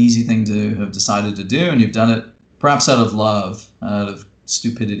not an easy thing to have decided to do, and you've done it perhaps out of love, out of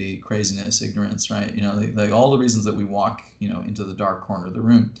stupidity, craziness, ignorance, right? Like all the reasons that we walk, into the dark corner of the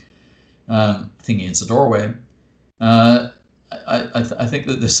room, thinking it's a doorway. I think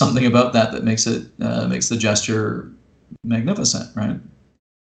that there's something about that makes the gesture magnificent, right?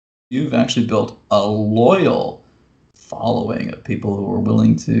 You've actually built a loyal following of people who are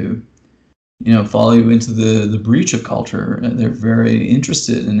willing to, follow you into the breach of culture, and they're very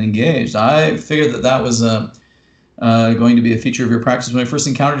interested and engaged. I figured that was going to be a feature of your practice. When I first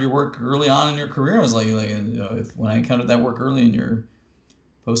encountered your work early on in your career, I was like when I encountered that work early in your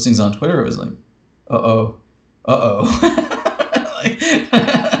postings on Twitter, it was like,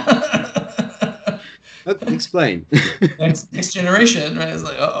 Explain. next generation, right? It's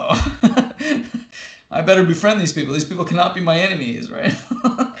like, I better befriend these people. These people cannot be my enemies, right?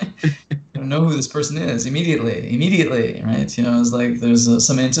 I don't know who this person is immediately, right? It's like there's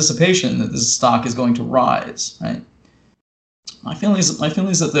some anticipation that this stock is going to rise, right? My feeling is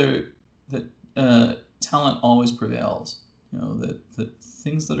that talent always prevails. That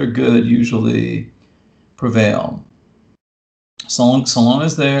things that are good usually prevail. So long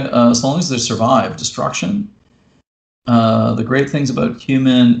as they survive destruction, the great things about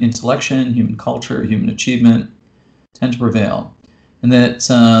human intellection, human culture, human achievement tend to prevail, and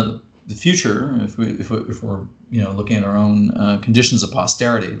that the future, if we're looking at our own conditions of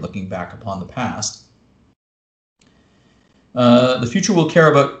posterity, looking back upon the past, the future will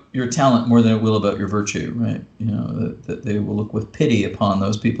care about your talent more than it will about your virtue, right? That they will look with pity upon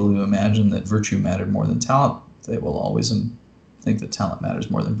those people who imagine that virtue mattered more than talent. They will always think that talent matters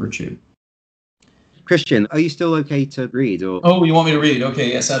more than virtue. Christian, are you still okay to read? Or Oh, you want me to read? Okay,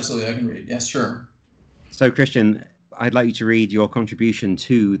 yes, absolutely, I can read. Yes, sure. So, Christian, I'd like you to read your contribution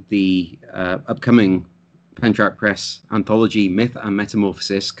to the upcoming Pentract Press anthology, Myth and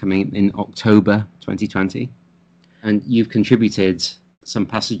Metamorphosis, coming in October 2020. And you've contributed some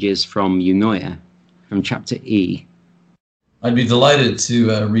passages from Eunoia, from chapter E. I'd be delighted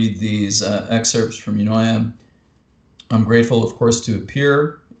to read these excerpts from Eunoia. I'm grateful, of course, to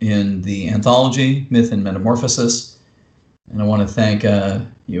appear in the anthology, Myth and Metamorphosis. And I want to thank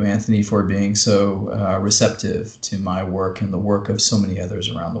you, Anthony, for being so receptive to my work and the work of so many others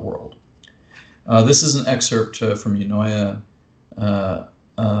around the world. This is an excerpt from Eunoia,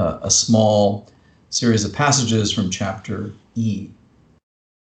 a small series of passages from chapter E.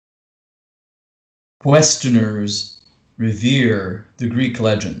 Westerners revere the Greek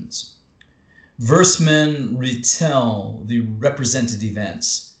legends. Versemen retell the represented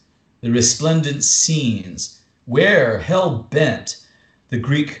events, the resplendent scenes, where, hell-bent, the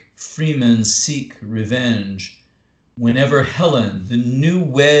Greek freemen seek revenge, whenever Helen, the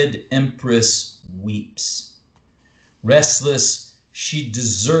new-wed empress, weeps. Restless, she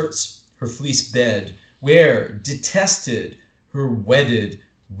deserts her fleece bed, where, detested, her wedded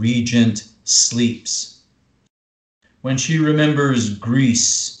regent sleeps. When she remembers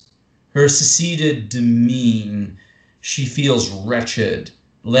Greece, her seceded demesne, she feels wretched,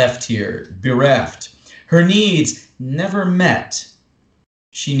 left here, bereft. Her needs never met.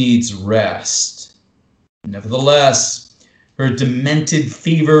 She needs rest. Nevertheless, her demented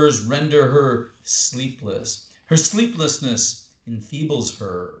fevers render her sleepless. Her sleeplessness enfeebles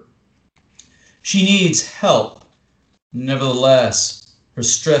her. She needs help. Nevertheless, her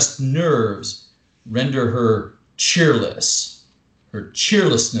stressed nerves render her cheerless. Her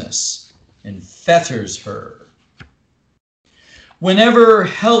cheerlessness enfetters her. Whenever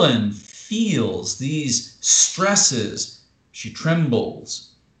Helen feels these stresses, she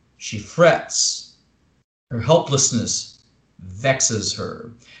trembles, she frets. Her helplessness vexes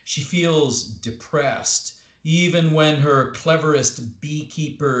her. She feels depressed, even when her cleverest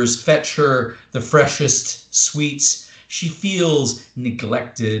beekeepers fetch her the freshest sweets. She feels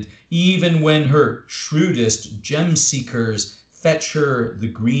neglected, even when her shrewdest gem seekers fetch her the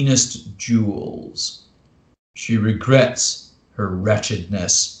greenest jewels. She regrets her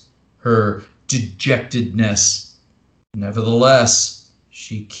wretchedness, her dejectedness. Nevertheless,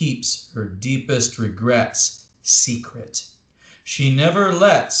 she keeps her deepest regrets secret. She never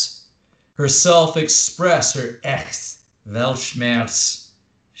lets herself express her echt Weltschmerz.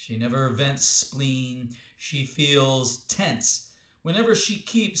 She never vents spleen. She feels tense whenever she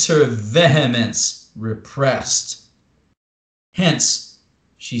keeps her vehemence repressed. Hence,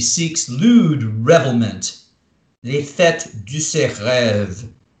 she seeks lewd revelment, les fêtes de ses rêves,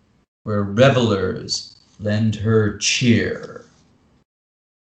 where revelers lend her cheer.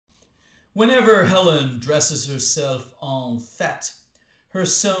 Whenever Helen dresses herself en fête, her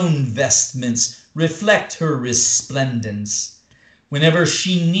sewn vestments reflect her resplendence. Whenever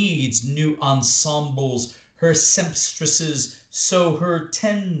she needs new ensembles, her sempstresses sew her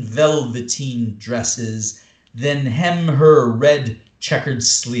 10 velveteen dresses, then hem her red checkered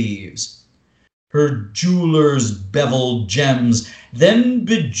sleeves. Her jewelers bevel gems, then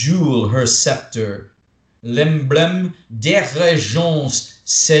bejewel her scepter. L'emblème des régions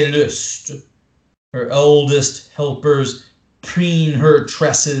célestes. Her oldest helpers preen her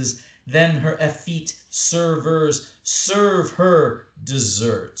tresses, then her effete servers serve her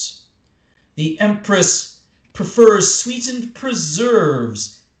dessert. The empress prefers sweetened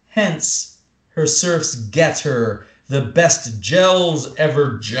preserves, hence her serfs get her the best gels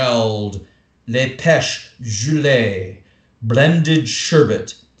ever gelled, les pêches gelées, blended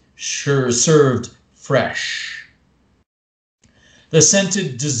sherbet, served fresh. The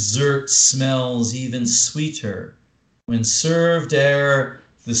scented dessert smells even sweeter when served ere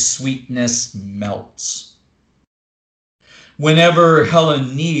the sweetness melts. Whenever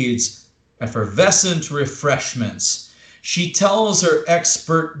Helen needs effervescent refreshments, she tells her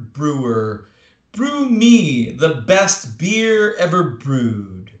expert brewer, "Brew me the best beer ever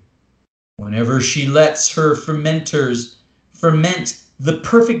brewed." Whenever she lets her fermenters ferment the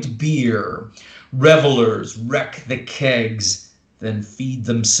perfect beer, revelers wreck the kegs, then feed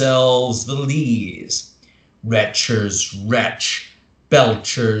themselves the lees. Retchers retch,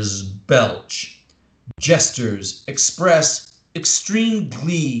 belchers belch. Jesters express extreme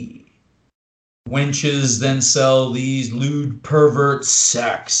glee. Wenches then sell these lewd pervert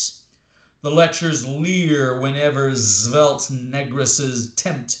sex. The lectures leer whenever svelte negresses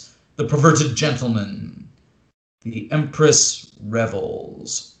tempt the perverted gentleman. The empress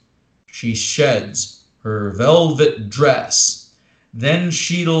revels. She sheds her velvet dress. Then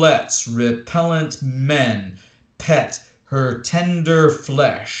she lets repellent men pet her tender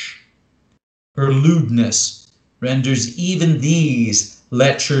flesh. Her lewdness renders even these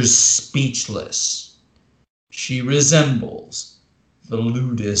lectures speechless. She resembles the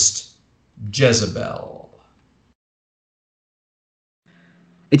lewdest Jezebel.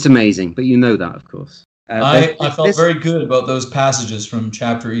 It's amazing, but you know that, of course. I felt very good about those passages from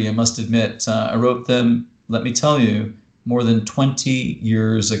Chapter E, I must admit. I wrote them, let me tell you, more than 20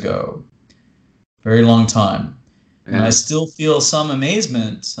 years ago. Very long time. Yeah. And I still feel some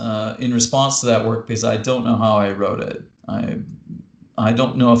amazement in response to that work because I don't know how I wrote it. I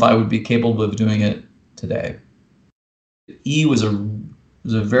don't know if I would be capable of doing it today. E was a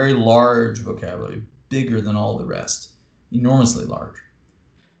very large vocabulary, bigger than all the rest, enormously large.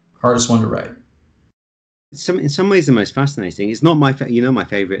 Hardest one to write. In some ways, the most fascinating. It's not my my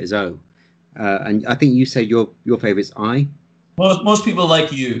favorite is O, and I think you said your favorite is I. Well, most people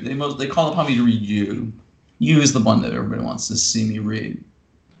like you. They call upon me to read you. You is the one that everybody wants to see me read.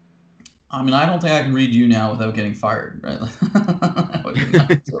 I mean, I don't think I can read you now without getting fired, right? I would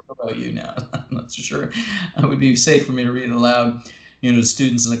not talk about you now. I'm not so sure it would be safe for me to read it aloud, to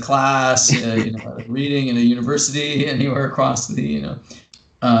students in a class, reading in a university, anywhere across the,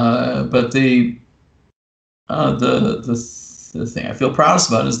 But the thing I feel proudest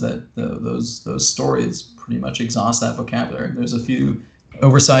about is that those stories pretty much exhaust that vocabulary. There's a few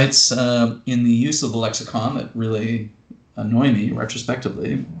oversights in the use of the lexicon that really annoy me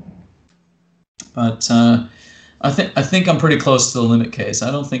retrospectively. But I think I'm pretty close to the limit case. I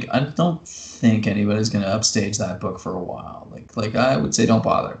don't think anybody's going to upstage that book for a while. Like I would say, don't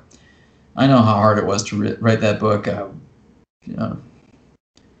bother. I know how hard it was to write that book.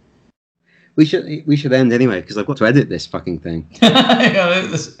 We should end anyway because I've got to edit this fucking thing. You've got to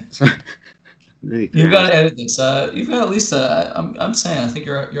edit this. You've got at least. I'm saying I think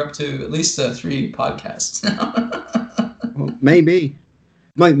you're up to at least 3 podcasts now. Well, maybe.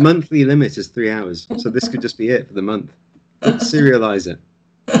 My monthly limit is 3 hours, so this could just be it for the month. Let's serialize it.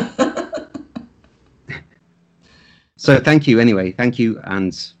 So thank you anyway. Thank you,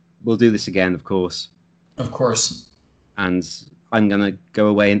 and we'll do this again, of course. Of course. And I'm going to go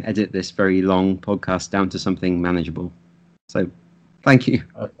away and edit this very long podcast down to something manageable. So thank you.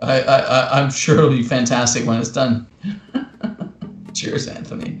 I'm sure it'll be fantastic when it's done. Cheers,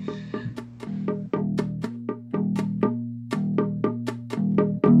 Anthony.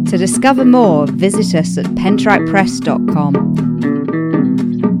 To discover more, visit us at pentritepress.com.